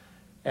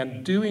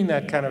 And doing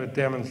that kind of a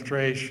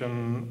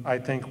demonstration, I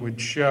think, would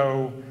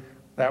show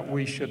that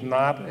we should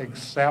not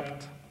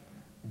accept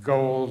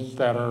goals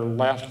that are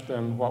less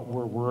than what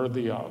we're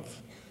worthy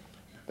of,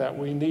 that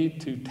we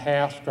need to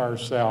task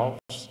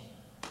ourselves.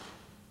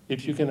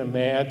 If you can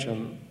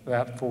imagine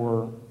that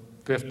for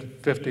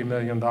 $50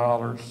 million,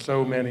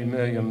 so many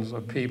millions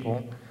of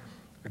people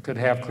could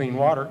have clean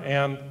water,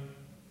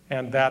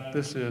 and that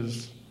this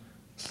is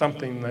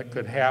something that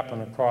could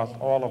happen across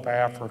all of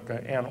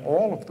Africa and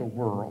all of the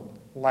world,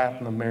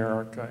 Latin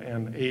America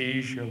and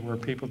Asia, where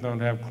people don't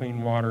have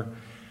clean water.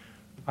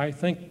 I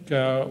think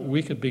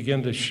we could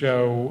begin to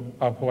show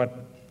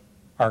what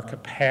our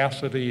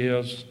capacity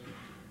is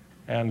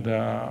and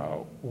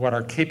what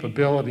our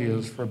capability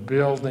is for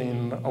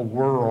building a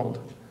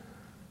world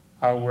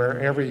where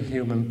every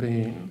human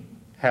being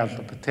has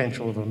the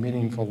potential of a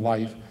meaningful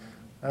life.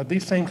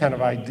 These same kind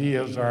of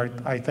ideas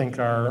I think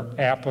are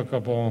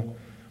applicable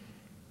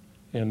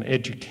in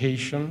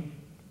education.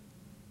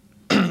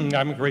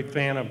 I'm a great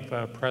fan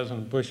of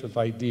President Bush's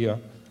idea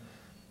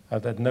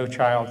that no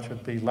child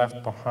should be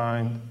left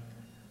behind.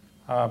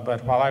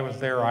 But while I was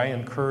there, I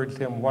encouraged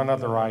him one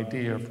other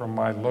idea from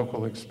my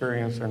local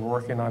experience in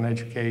working on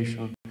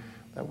education,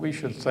 that we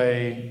should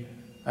say,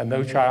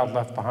 no child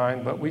left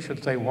behind, but we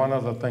should say one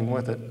other thing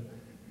with it,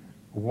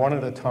 one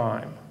at a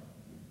time.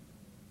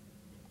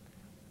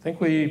 I think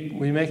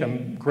we make a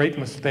great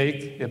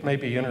mistake. It may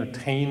be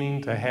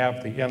entertaining to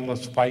have the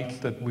endless fights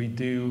that we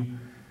do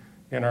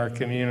in our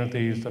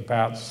communities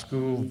about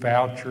school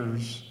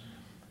vouchers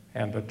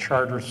and the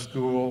charter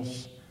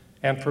schools.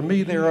 And for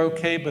me, they're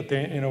okay, but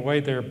in a way,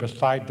 they're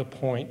beside the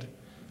point.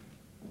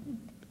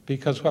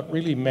 Because what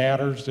really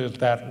matters is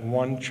that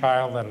one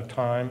child at a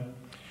time.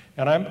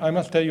 And I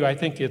must tell you, I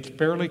think it's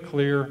fairly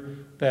clear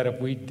that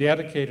if we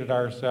dedicated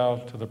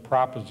ourselves to the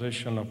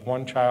proposition of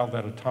one child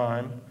at a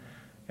time,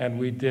 and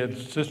we did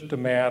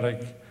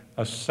systematic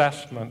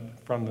assessment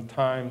from the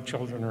time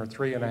children are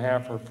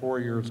 3.5 or 4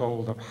 years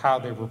old of how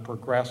they were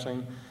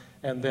progressing,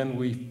 and then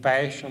we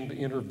fashioned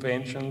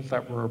interventions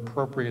that were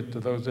appropriate to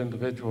those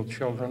individual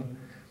children,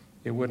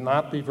 it would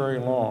not be very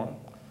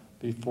long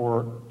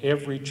before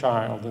every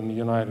child in the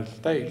United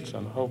States,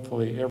 and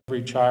hopefully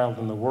every child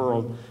in the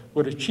world,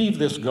 would achieve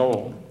this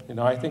goal. You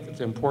know, I think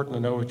it's important to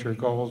know what your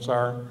goals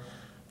are.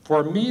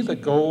 For me, the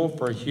goal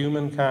for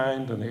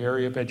humankind in the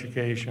area of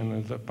education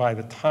is that by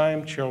the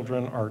time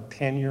children are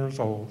 10 years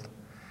old,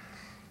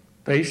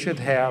 they should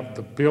have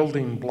the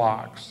building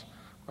blocks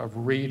of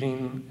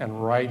reading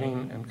and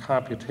writing and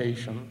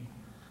computation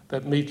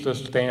that meets the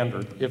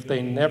standard. If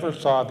they never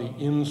saw the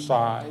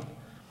inside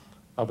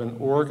of an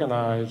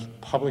organized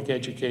public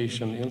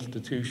education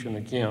institution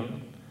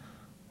again,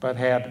 but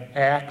had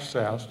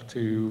access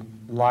to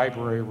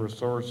library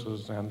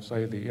resources and,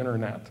 say, the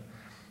internet,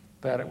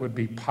 that it would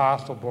be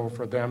possible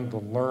for them to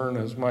learn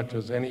as much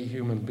as any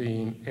human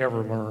being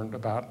ever learned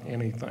about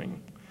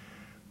anything.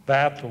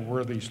 That's a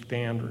worthy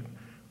standard.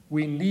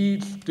 We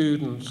need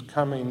students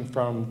coming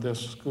from this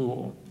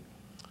school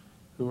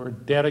who are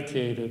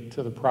dedicated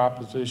to the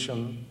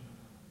proposition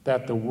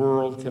that the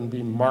world can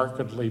be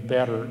markedly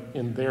better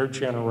in their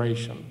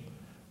generation,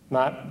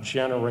 not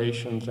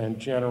generations and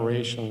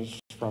generations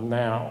from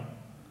now,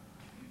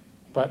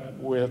 but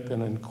with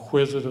an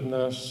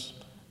inquisitiveness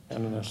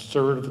and an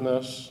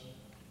assertiveness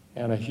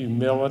and a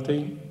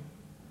humility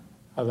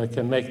that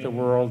can make the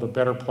world a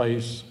better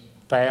place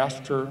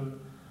faster,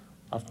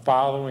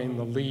 following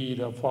the lead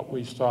of what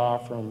we saw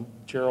from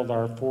Gerald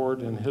R.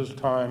 Ford in his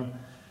time.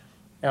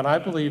 And I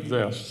believe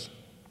this,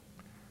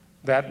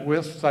 that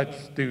with such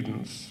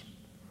students,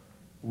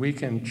 we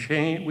can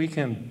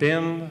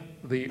bend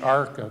the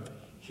arc of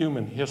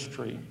human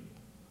history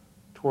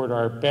toward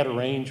our better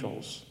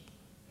angels,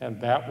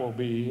 and that will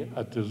be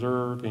a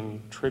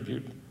deserving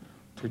tribute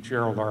to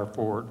Gerald R.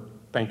 Ford.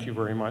 Thank you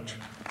very much.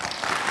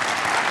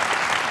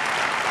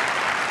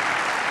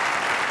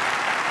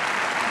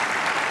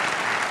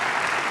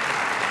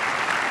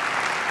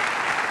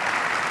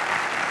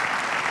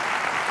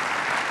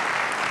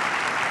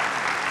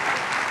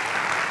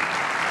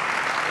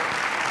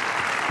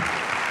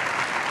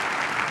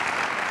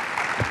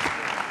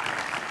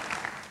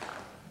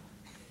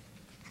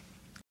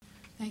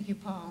 Thank you,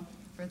 Paul,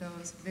 for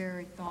those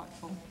very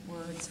thoughtful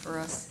words for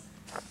us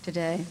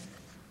today.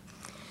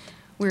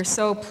 We're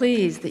so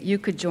pleased that you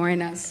could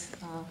join us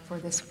for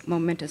this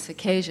momentous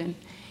occasion.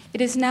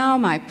 It is now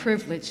my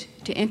privilege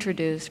to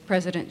introduce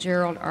President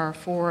Gerald R.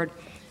 Ford,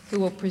 who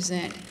will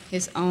present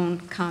his own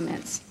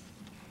comments.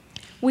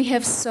 We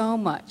have so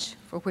much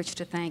for which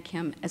to thank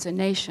him as a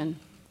nation.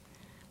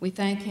 We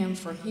thank him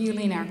for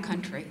healing our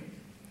country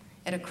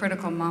at a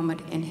critical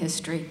moment in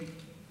history.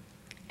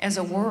 As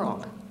a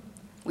world,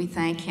 we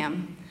thank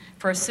him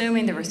for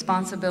assuming the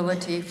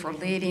responsibility for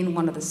leading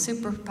one of the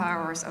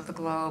superpowers of the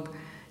globe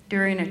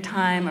during a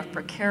time of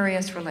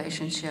precarious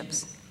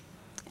relationships.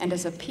 And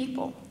as a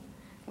people,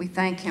 we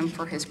thank him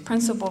for his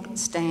principled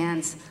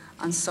stands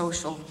on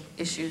social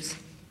issues.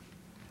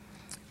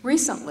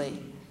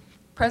 Recently,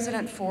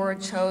 President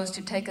Ford chose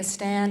to take a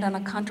stand on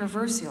a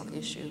controversial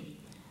issue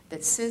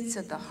that sits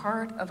at the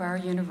heart of our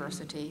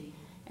university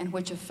and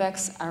which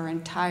affects our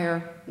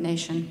entire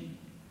nation.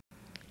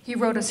 He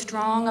wrote a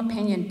strong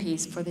opinion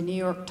piece for the New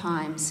York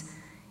Times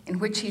in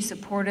which he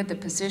supported the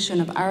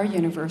position of our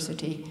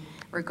university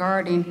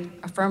regarding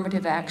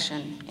affirmative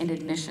action in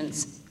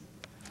admissions.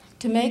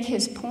 To make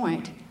his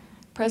point,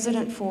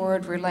 President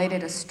Ford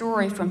related a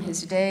story from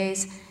his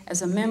days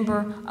as a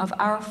member of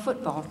our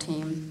football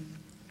team.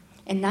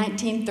 In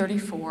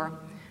 1934,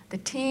 the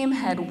team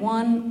had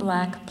one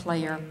black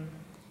player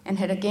and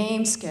had a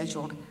game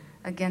scheduled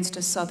against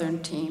a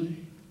Southern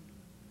team.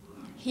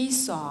 He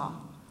saw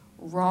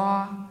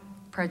raw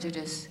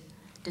prejudice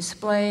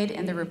displayed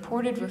in the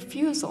reported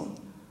refusal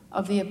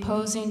of the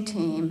opposing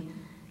team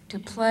to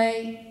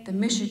play the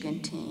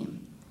Michigan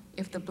team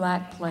if the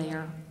black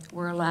player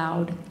were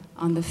allowed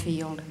on the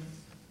field.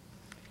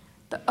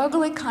 The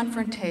ugly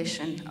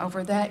confrontation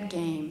over that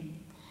game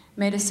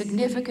made a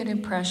significant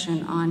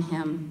impression on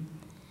him,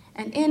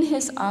 and in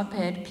his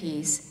op-ed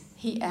piece,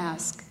 he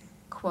asked,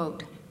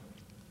 quote,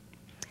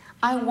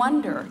 "I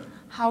wonder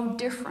how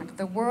different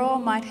the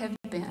world might have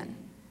been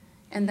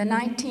in the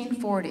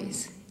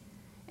 1940s,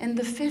 in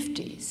the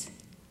 50s,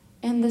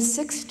 in the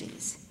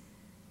 60s,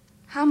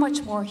 how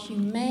much more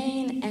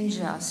humane and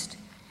just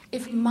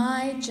if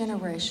my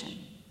generation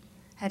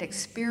had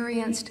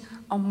experienced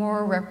a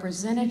more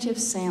representative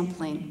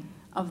sampling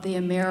of the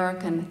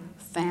American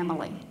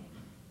family,"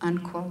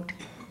 unquote.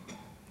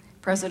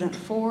 President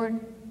Ford,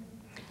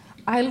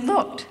 I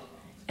looked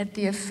at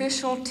the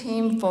official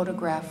team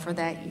photograph for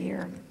that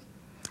year,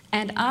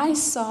 and I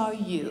saw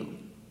you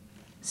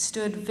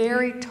stood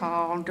very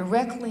tall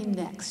directly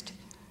next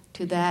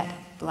to that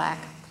black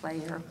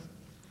player.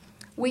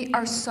 We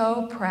are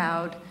so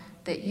proud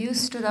that you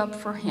stood up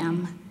for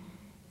him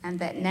and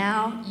that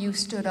now you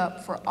stood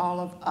up for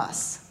all of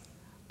us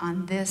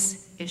on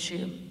this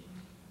issue.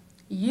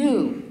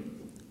 You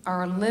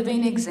are a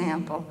living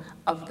example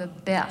of the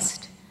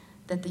best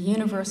that the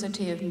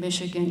University of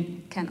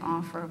Michigan can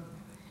offer.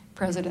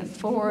 President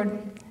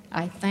Ford,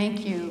 I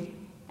thank you,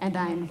 and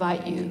I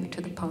invite you to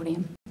the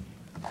podium.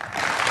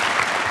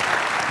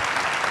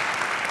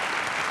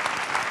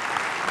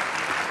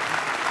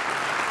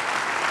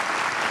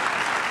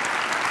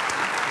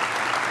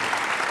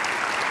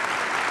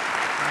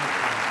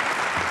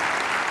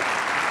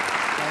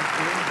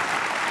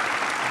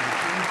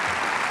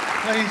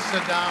 Please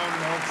sit down,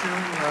 won't you?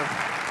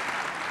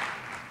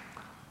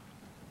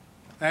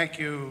 Thank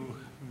you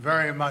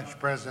very much,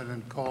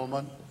 President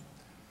Coleman.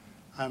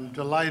 I'm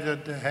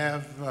delighted to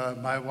have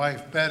my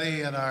wife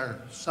Betty and our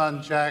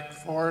son Jack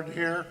Ford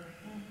here.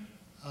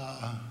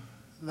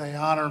 They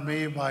honor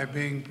me by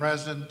being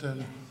present,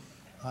 and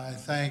I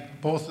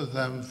thank both of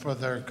them for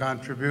their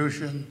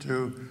contribution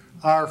to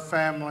our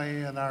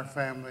family and our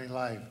family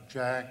life,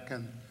 Jack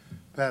and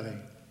Betty.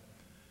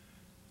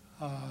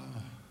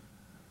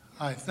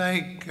 I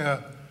thank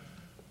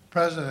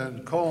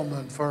President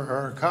Coleman for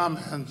her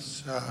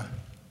comments,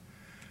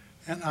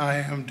 and I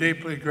am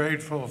deeply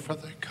grateful for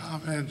the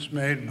comments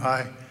made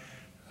by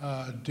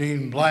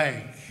Dean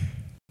Blank.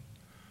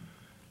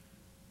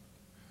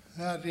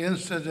 That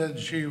incident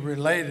she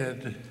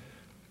related,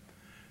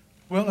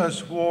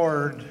 Willis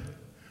Ward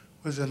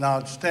was an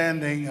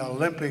outstanding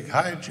Olympic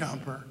high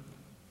jumper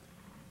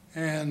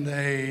and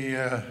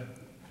a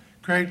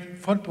great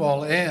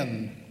football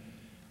end,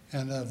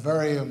 and a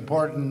very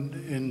important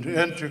and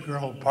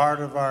integral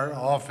part of our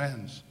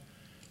offense.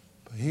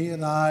 He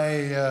and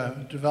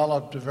I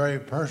developed a very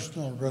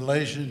personal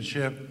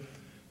relationship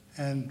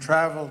and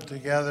traveled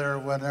together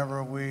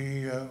whenever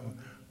we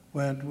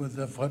went with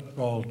the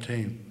football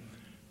team.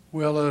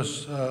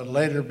 Willis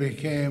later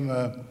became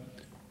a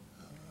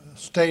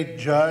state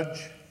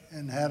judge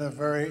and had a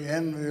very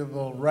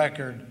enviable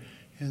record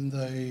in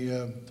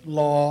the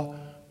law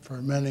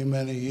for many,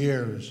 many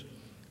years.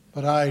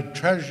 But I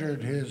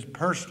treasured his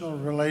personal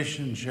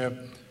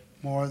relationship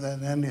more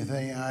than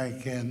anything I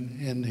can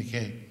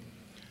indicate.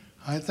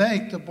 I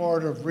thank the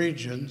Board of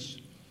Regents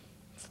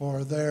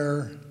for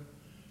their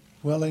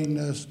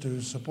willingness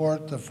to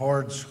support the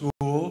Ford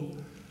School.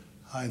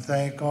 I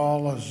thank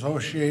all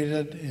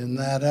associated in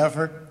that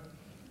effort,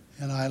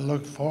 and I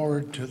look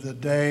forward to the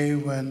day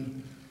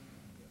when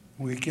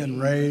we can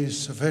raise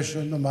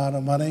sufficient amount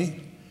of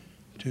money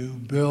to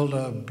build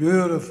a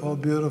beautiful,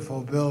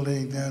 beautiful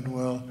building that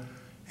will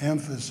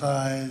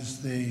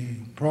emphasize the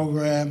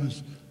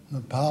programs,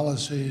 the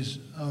policies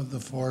of the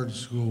Ford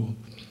School.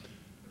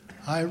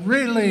 I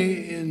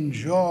really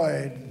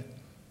enjoyed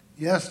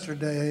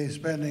yesterday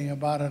spending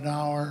about an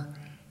hour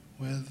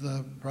with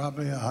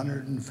probably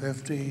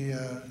 150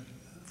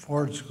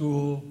 Ford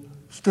School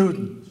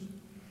students.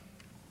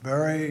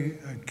 Very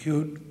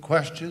acute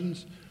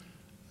questions.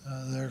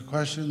 Their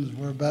questions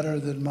were better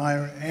than my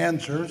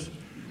answers,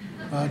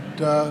 but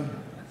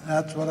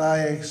that's what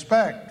I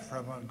expect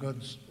from a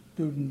good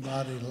student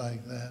body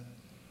like that.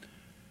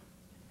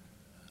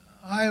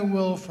 I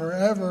will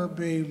forever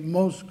be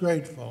most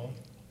grateful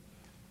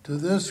to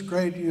this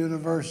great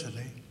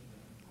university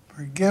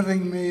for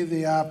giving me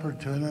the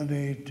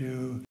opportunity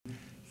to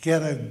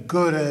get a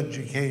good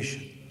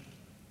education.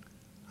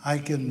 I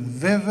can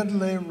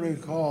vividly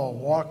recall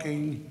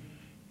walking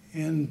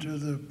into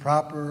the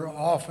proper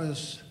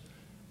office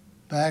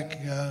back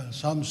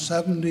some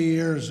 70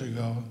 years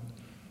ago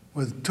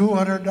with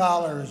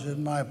 $200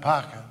 in my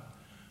pocket,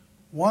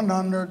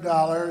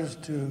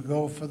 $100 to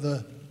go for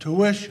the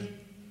tuition,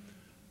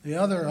 the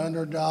other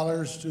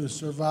 $100 to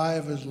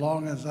survive as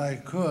long as I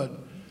could.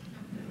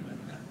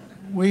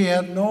 We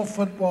had no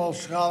football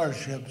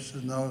scholarships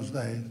in those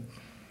days.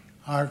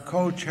 Our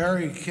coach,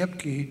 Harry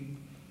Kipke,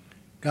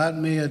 got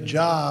me a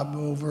job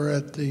over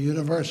at the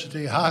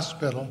University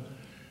Hospital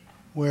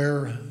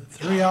where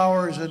 3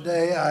 hours a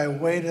day I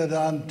waited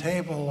on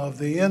table of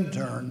the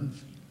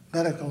interns,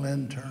 medical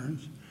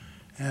interns,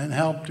 and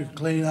helped to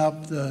clean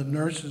up the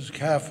nurses'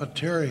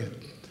 cafeteria.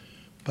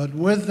 But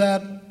with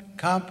that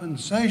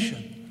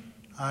compensation,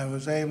 I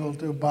was able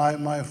to buy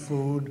my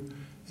food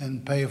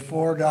and pay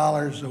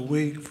 $4 a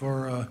week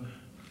for a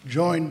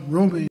joint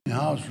rooming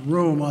house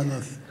room on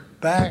the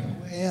back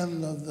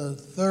end of the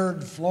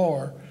 3rd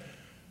floor.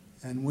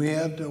 And we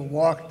had to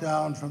walk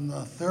down from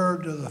the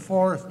 3rd to the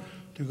 4th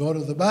to go to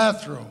the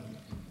bathroom.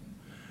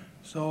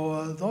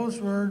 So those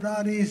were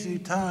not easy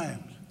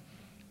times.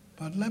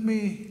 But let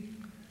me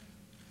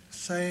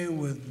say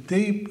with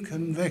deep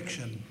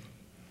conviction,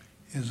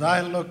 as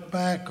I look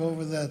back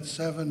over that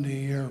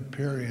 70-year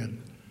period,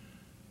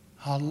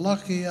 how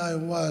lucky I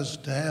was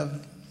to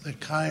have the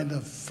kind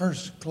of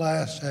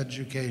first-class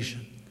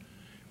education.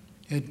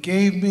 It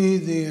gave me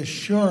the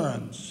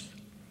assurance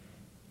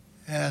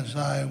as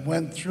I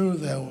went through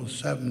those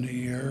 70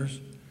 years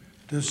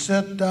to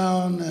sit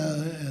down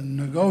and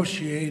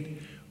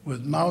negotiate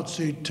with Mao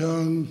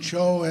Zedong,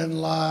 Zhou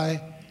Enlai,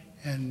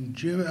 and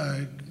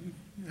the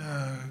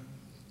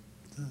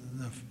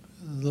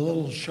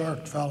little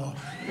short fellow.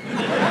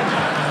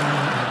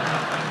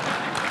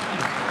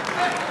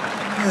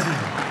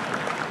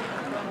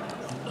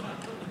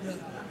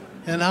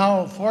 And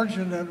how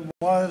fortunate it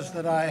was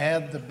that I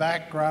had the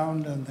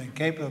background and the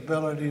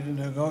capability to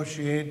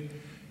negotiate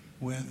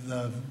with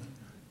the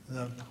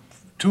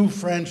 2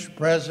 French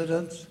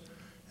presidents,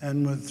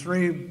 and with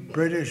 3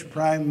 British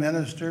prime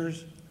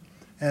ministers,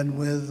 and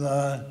with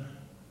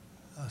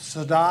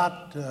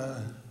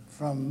Sadat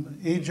from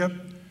Egypt,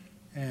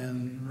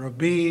 and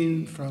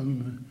Rabin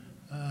from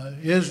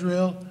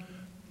Israel.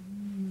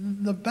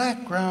 The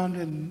background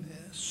in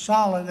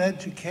solid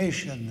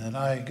education that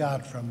I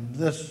got from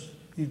this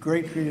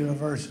great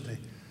university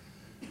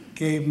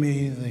gave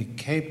me the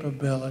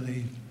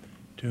capability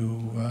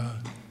to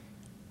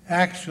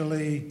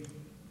actually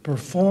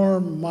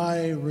perform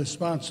my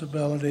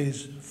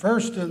responsibilities,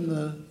 first in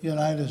the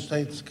United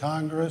States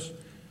Congress,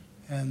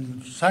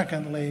 and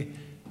secondly,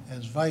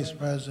 as Vice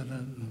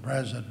President and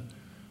President.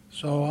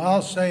 So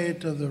I'll say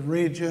to the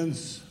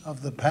regents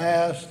of the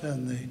past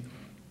and the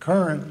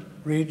current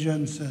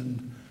regents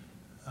and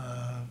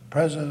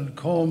President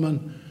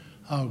Coleman,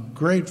 how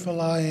grateful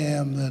I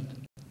am that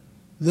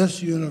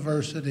this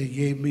university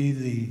gave me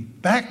the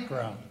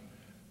background,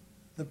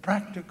 the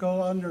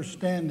practical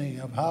understanding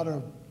of how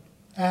to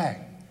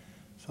act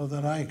so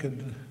that I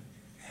could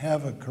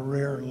have a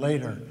career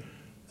later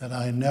that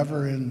I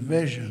never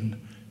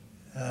envisioned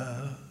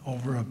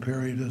over a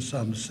period of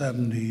some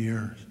 70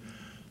 years.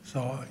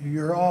 So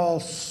you're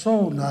all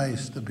so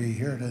nice to be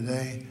here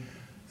today,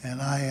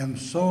 and I am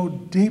so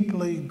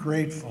deeply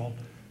grateful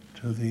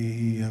to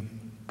the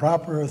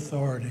proper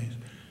authorities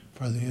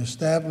for the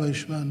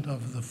establishment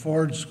of the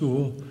Ford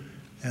School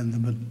and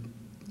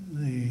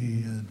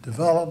the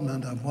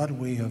development of what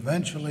we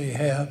eventually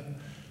have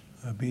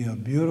be a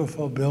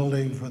beautiful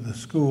building for the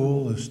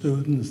school, the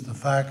students, the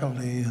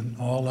faculty, and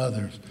all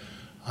others.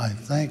 I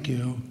thank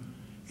you,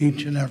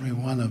 each and every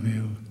one of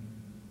you,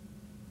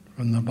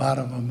 from the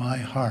bottom of my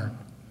heart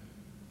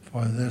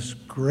for this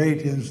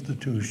great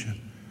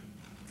institution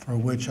for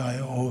which I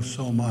owe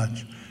so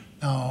much.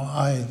 Now,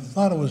 I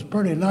thought it was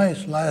pretty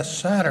nice last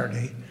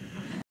Saturday.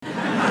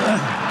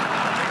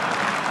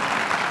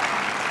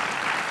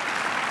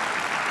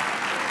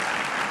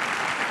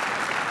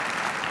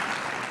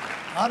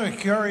 Out of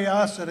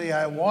curiosity,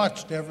 I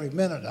watched every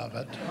minute of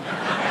it.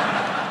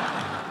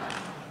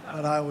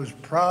 But I was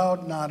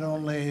proud not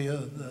only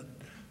that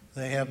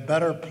they have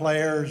better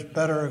players,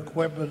 better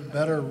equipment,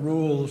 better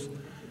rules,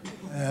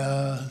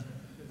 and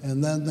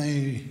then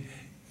they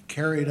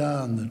carried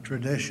on the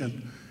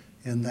tradition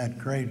in that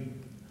great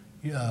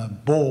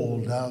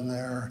bowl down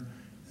there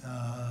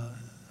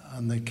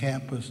on the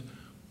campus.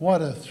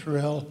 What a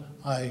thrill.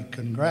 I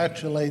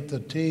congratulate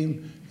the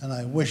team, and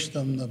I wish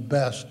them the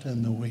best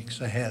in the weeks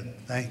ahead.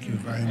 Thank you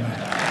very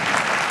much.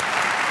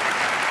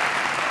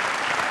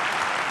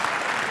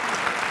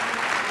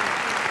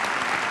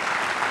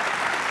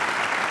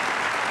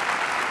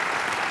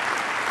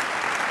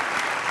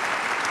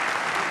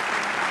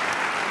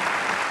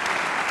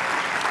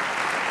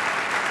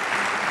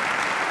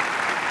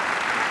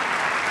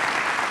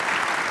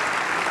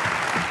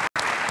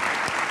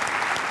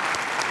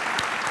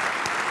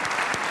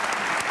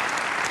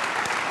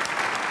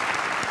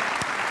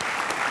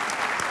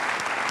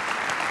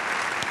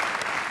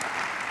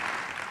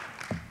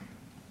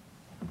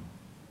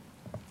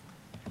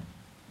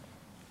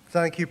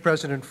 Thank you,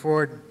 President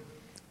Ford,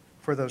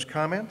 for those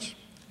comments.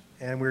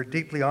 And we're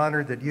deeply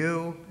honored that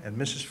you and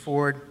Mrs.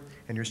 Ford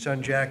and your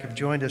son Jack have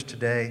joined us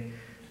today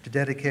to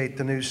dedicate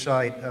the new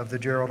site of the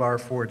Gerald R.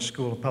 Ford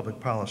School of Public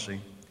Policy.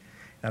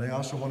 And I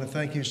also want to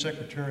thank you,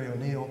 Secretary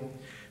O'Neill,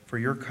 for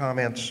your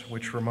comments,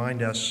 which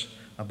remind us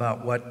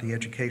about what the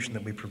education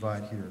that we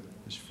provide here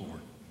is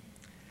for.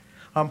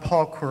 I'm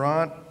Paul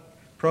Courant,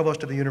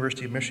 Provost of the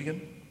University of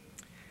Michigan.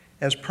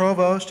 As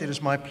Provost, it is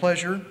my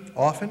pleasure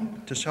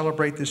often to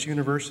celebrate this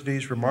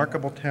university's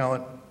remarkable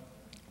talent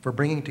for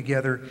bringing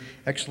together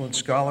excellent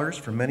scholars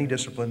from many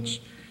disciplines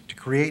to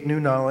create new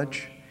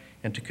knowledge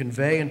and to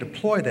convey and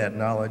deploy that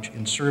knowledge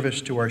in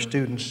service to our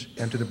students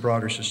and to the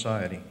broader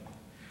society.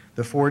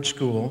 The Ford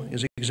School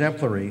is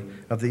exemplary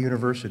of the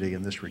university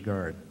in this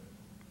regard.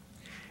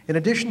 In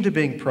addition to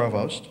being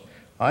Provost,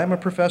 I am a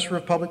professor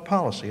of public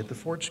policy at the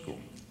Ford School.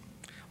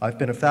 I've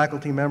been a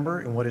faculty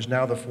member in what is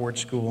now the Ford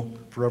School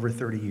for over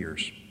 30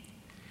 years.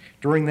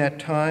 During that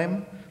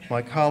time,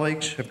 my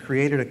colleagues have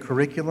created a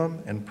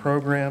curriculum and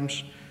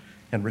programs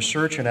and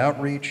research and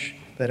outreach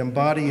that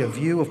embody a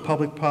view of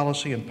public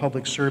policy and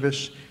public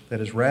service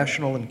that is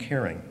rational and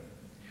caring.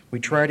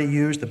 We try to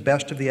use the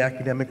best of the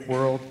academic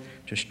world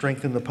to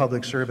strengthen the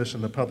public service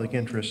and the public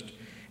interest,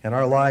 and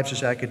our lives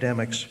as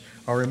academics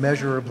are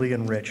immeasurably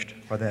enriched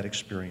by that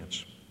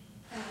experience.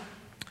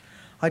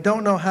 I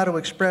don't know how to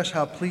express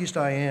how pleased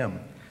I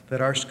am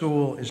that our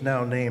school is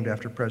now named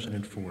after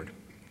President Ford.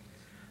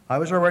 I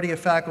was already a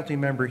faculty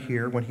member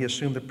here when he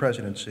assumed the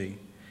presidency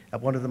at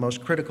one of the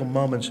most critical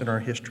moments in our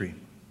history.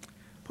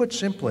 Put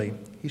simply,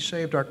 he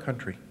saved our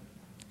country.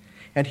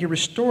 And he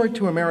restored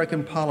to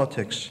American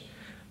politics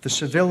the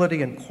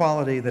civility and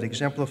quality that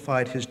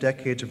exemplified his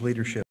decades of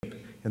leadership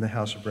in the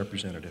House of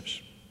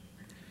Representatives.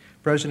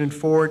 President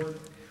Ford,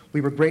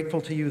 we were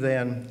grateful to you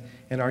then,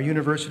 and our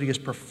university is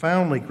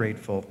profoundly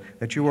grateful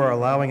that you are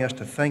allowing us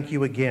to thank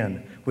you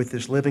again with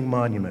this living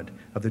monument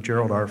of the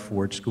Gerald R.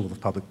 Ford School of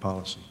Public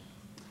Policy.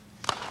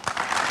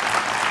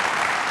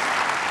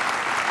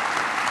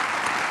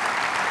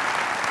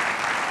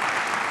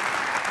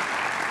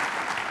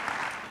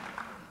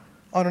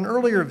 On an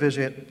earlier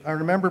visit, I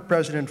remember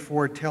President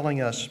Ford telling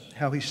us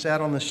how he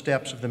sat on the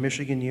steps of the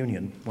Michigan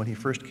Union when he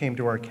first came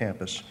to our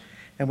campus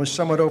and was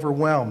somewhat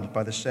overwhelmed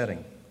by the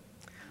setting.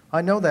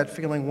 I know that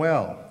feeling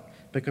well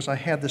because I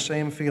had the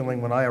same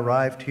feeling when I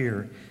arrived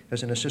here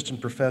as an assistant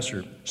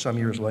professor some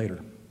years later.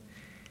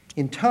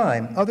 In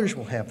time, others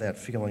will have that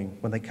feeling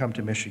when they come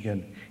to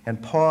Michigan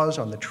and pause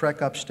on the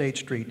trek up State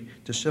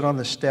Street to sit on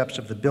the steps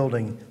of the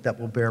building that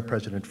will bear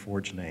President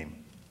Ford's name.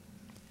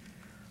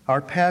 Our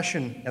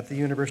passion at the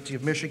University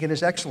of Michigan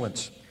is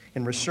excellence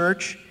in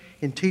research,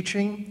 in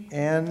teaching,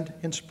 and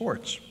in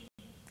sports.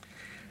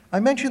 I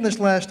mention this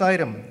last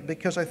item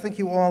because I think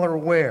you all are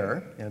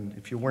aware, and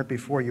if you weren't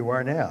before, you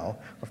are now,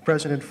 of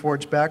President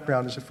Ford's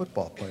background as a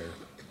football player.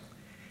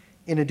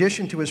 In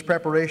addition to his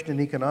preparation in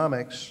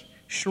economics,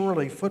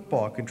 surely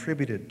football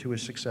contributed to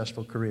his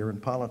successful career in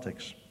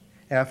politics.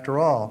 After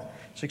all,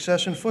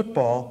 success in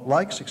football,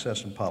 like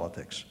success in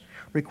politics,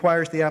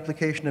 requires the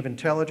application of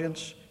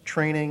intelligence,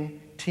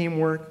 training,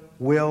 teamwork,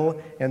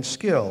 will, and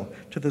skill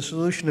to the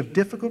solution of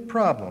difficult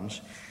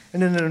problems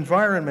in an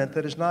environment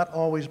that is not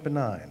always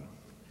benign.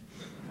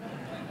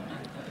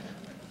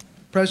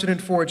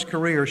 President Ford's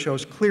career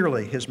shows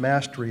clearly his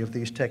mastery of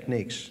these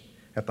techniques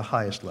at the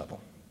highest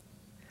level.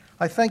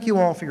 I thank you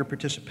all for your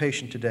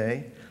participation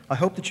today. I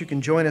hope that you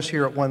can join us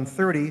here at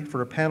 1:30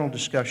 for a panel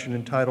discussion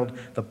entitled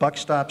 "The Buck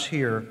Stops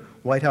Here: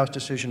 White House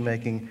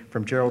Decision-Making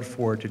from Gerald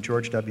Ford to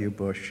George W.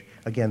 Bush."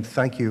 Again,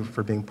 thank you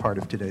for being part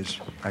of today's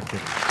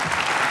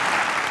activity.